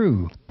and the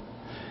crew.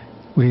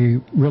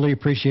 We really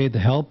appreciate the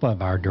help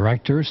of our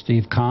director,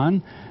 Steve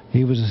Kahn.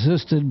 He was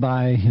assisted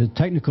by his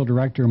technical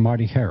director,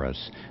 Marty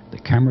Harris. The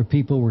camera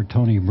people were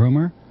Tony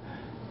Broomer,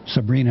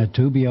 Sabrina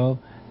Tubio,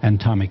 and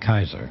Tommy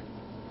Kaiser.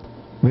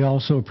 We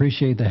also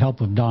appreciate the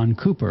help of Don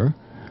Cooper,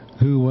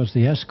 who was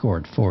the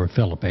escort for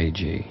Philip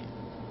Agee.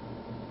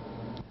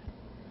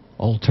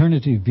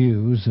 Alternative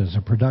Views is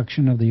a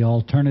production of the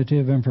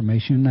Alternative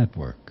Information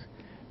Network,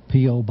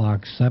 P.O.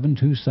 Box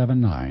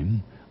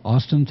 7279,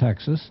 Austin,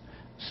 Texas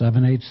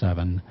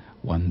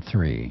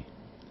 78713.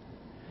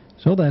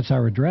 So that's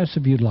our address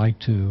if you'd like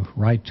to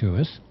write to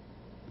us.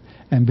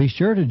 And be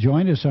sure to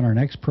join us on our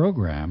next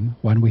program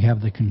when we have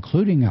the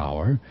concluding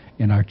hour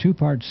in our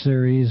two-part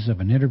series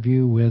of an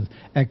interview with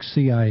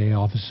ex-CIA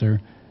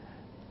officer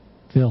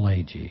Phil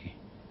Agee.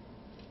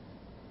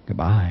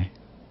 Goodbye.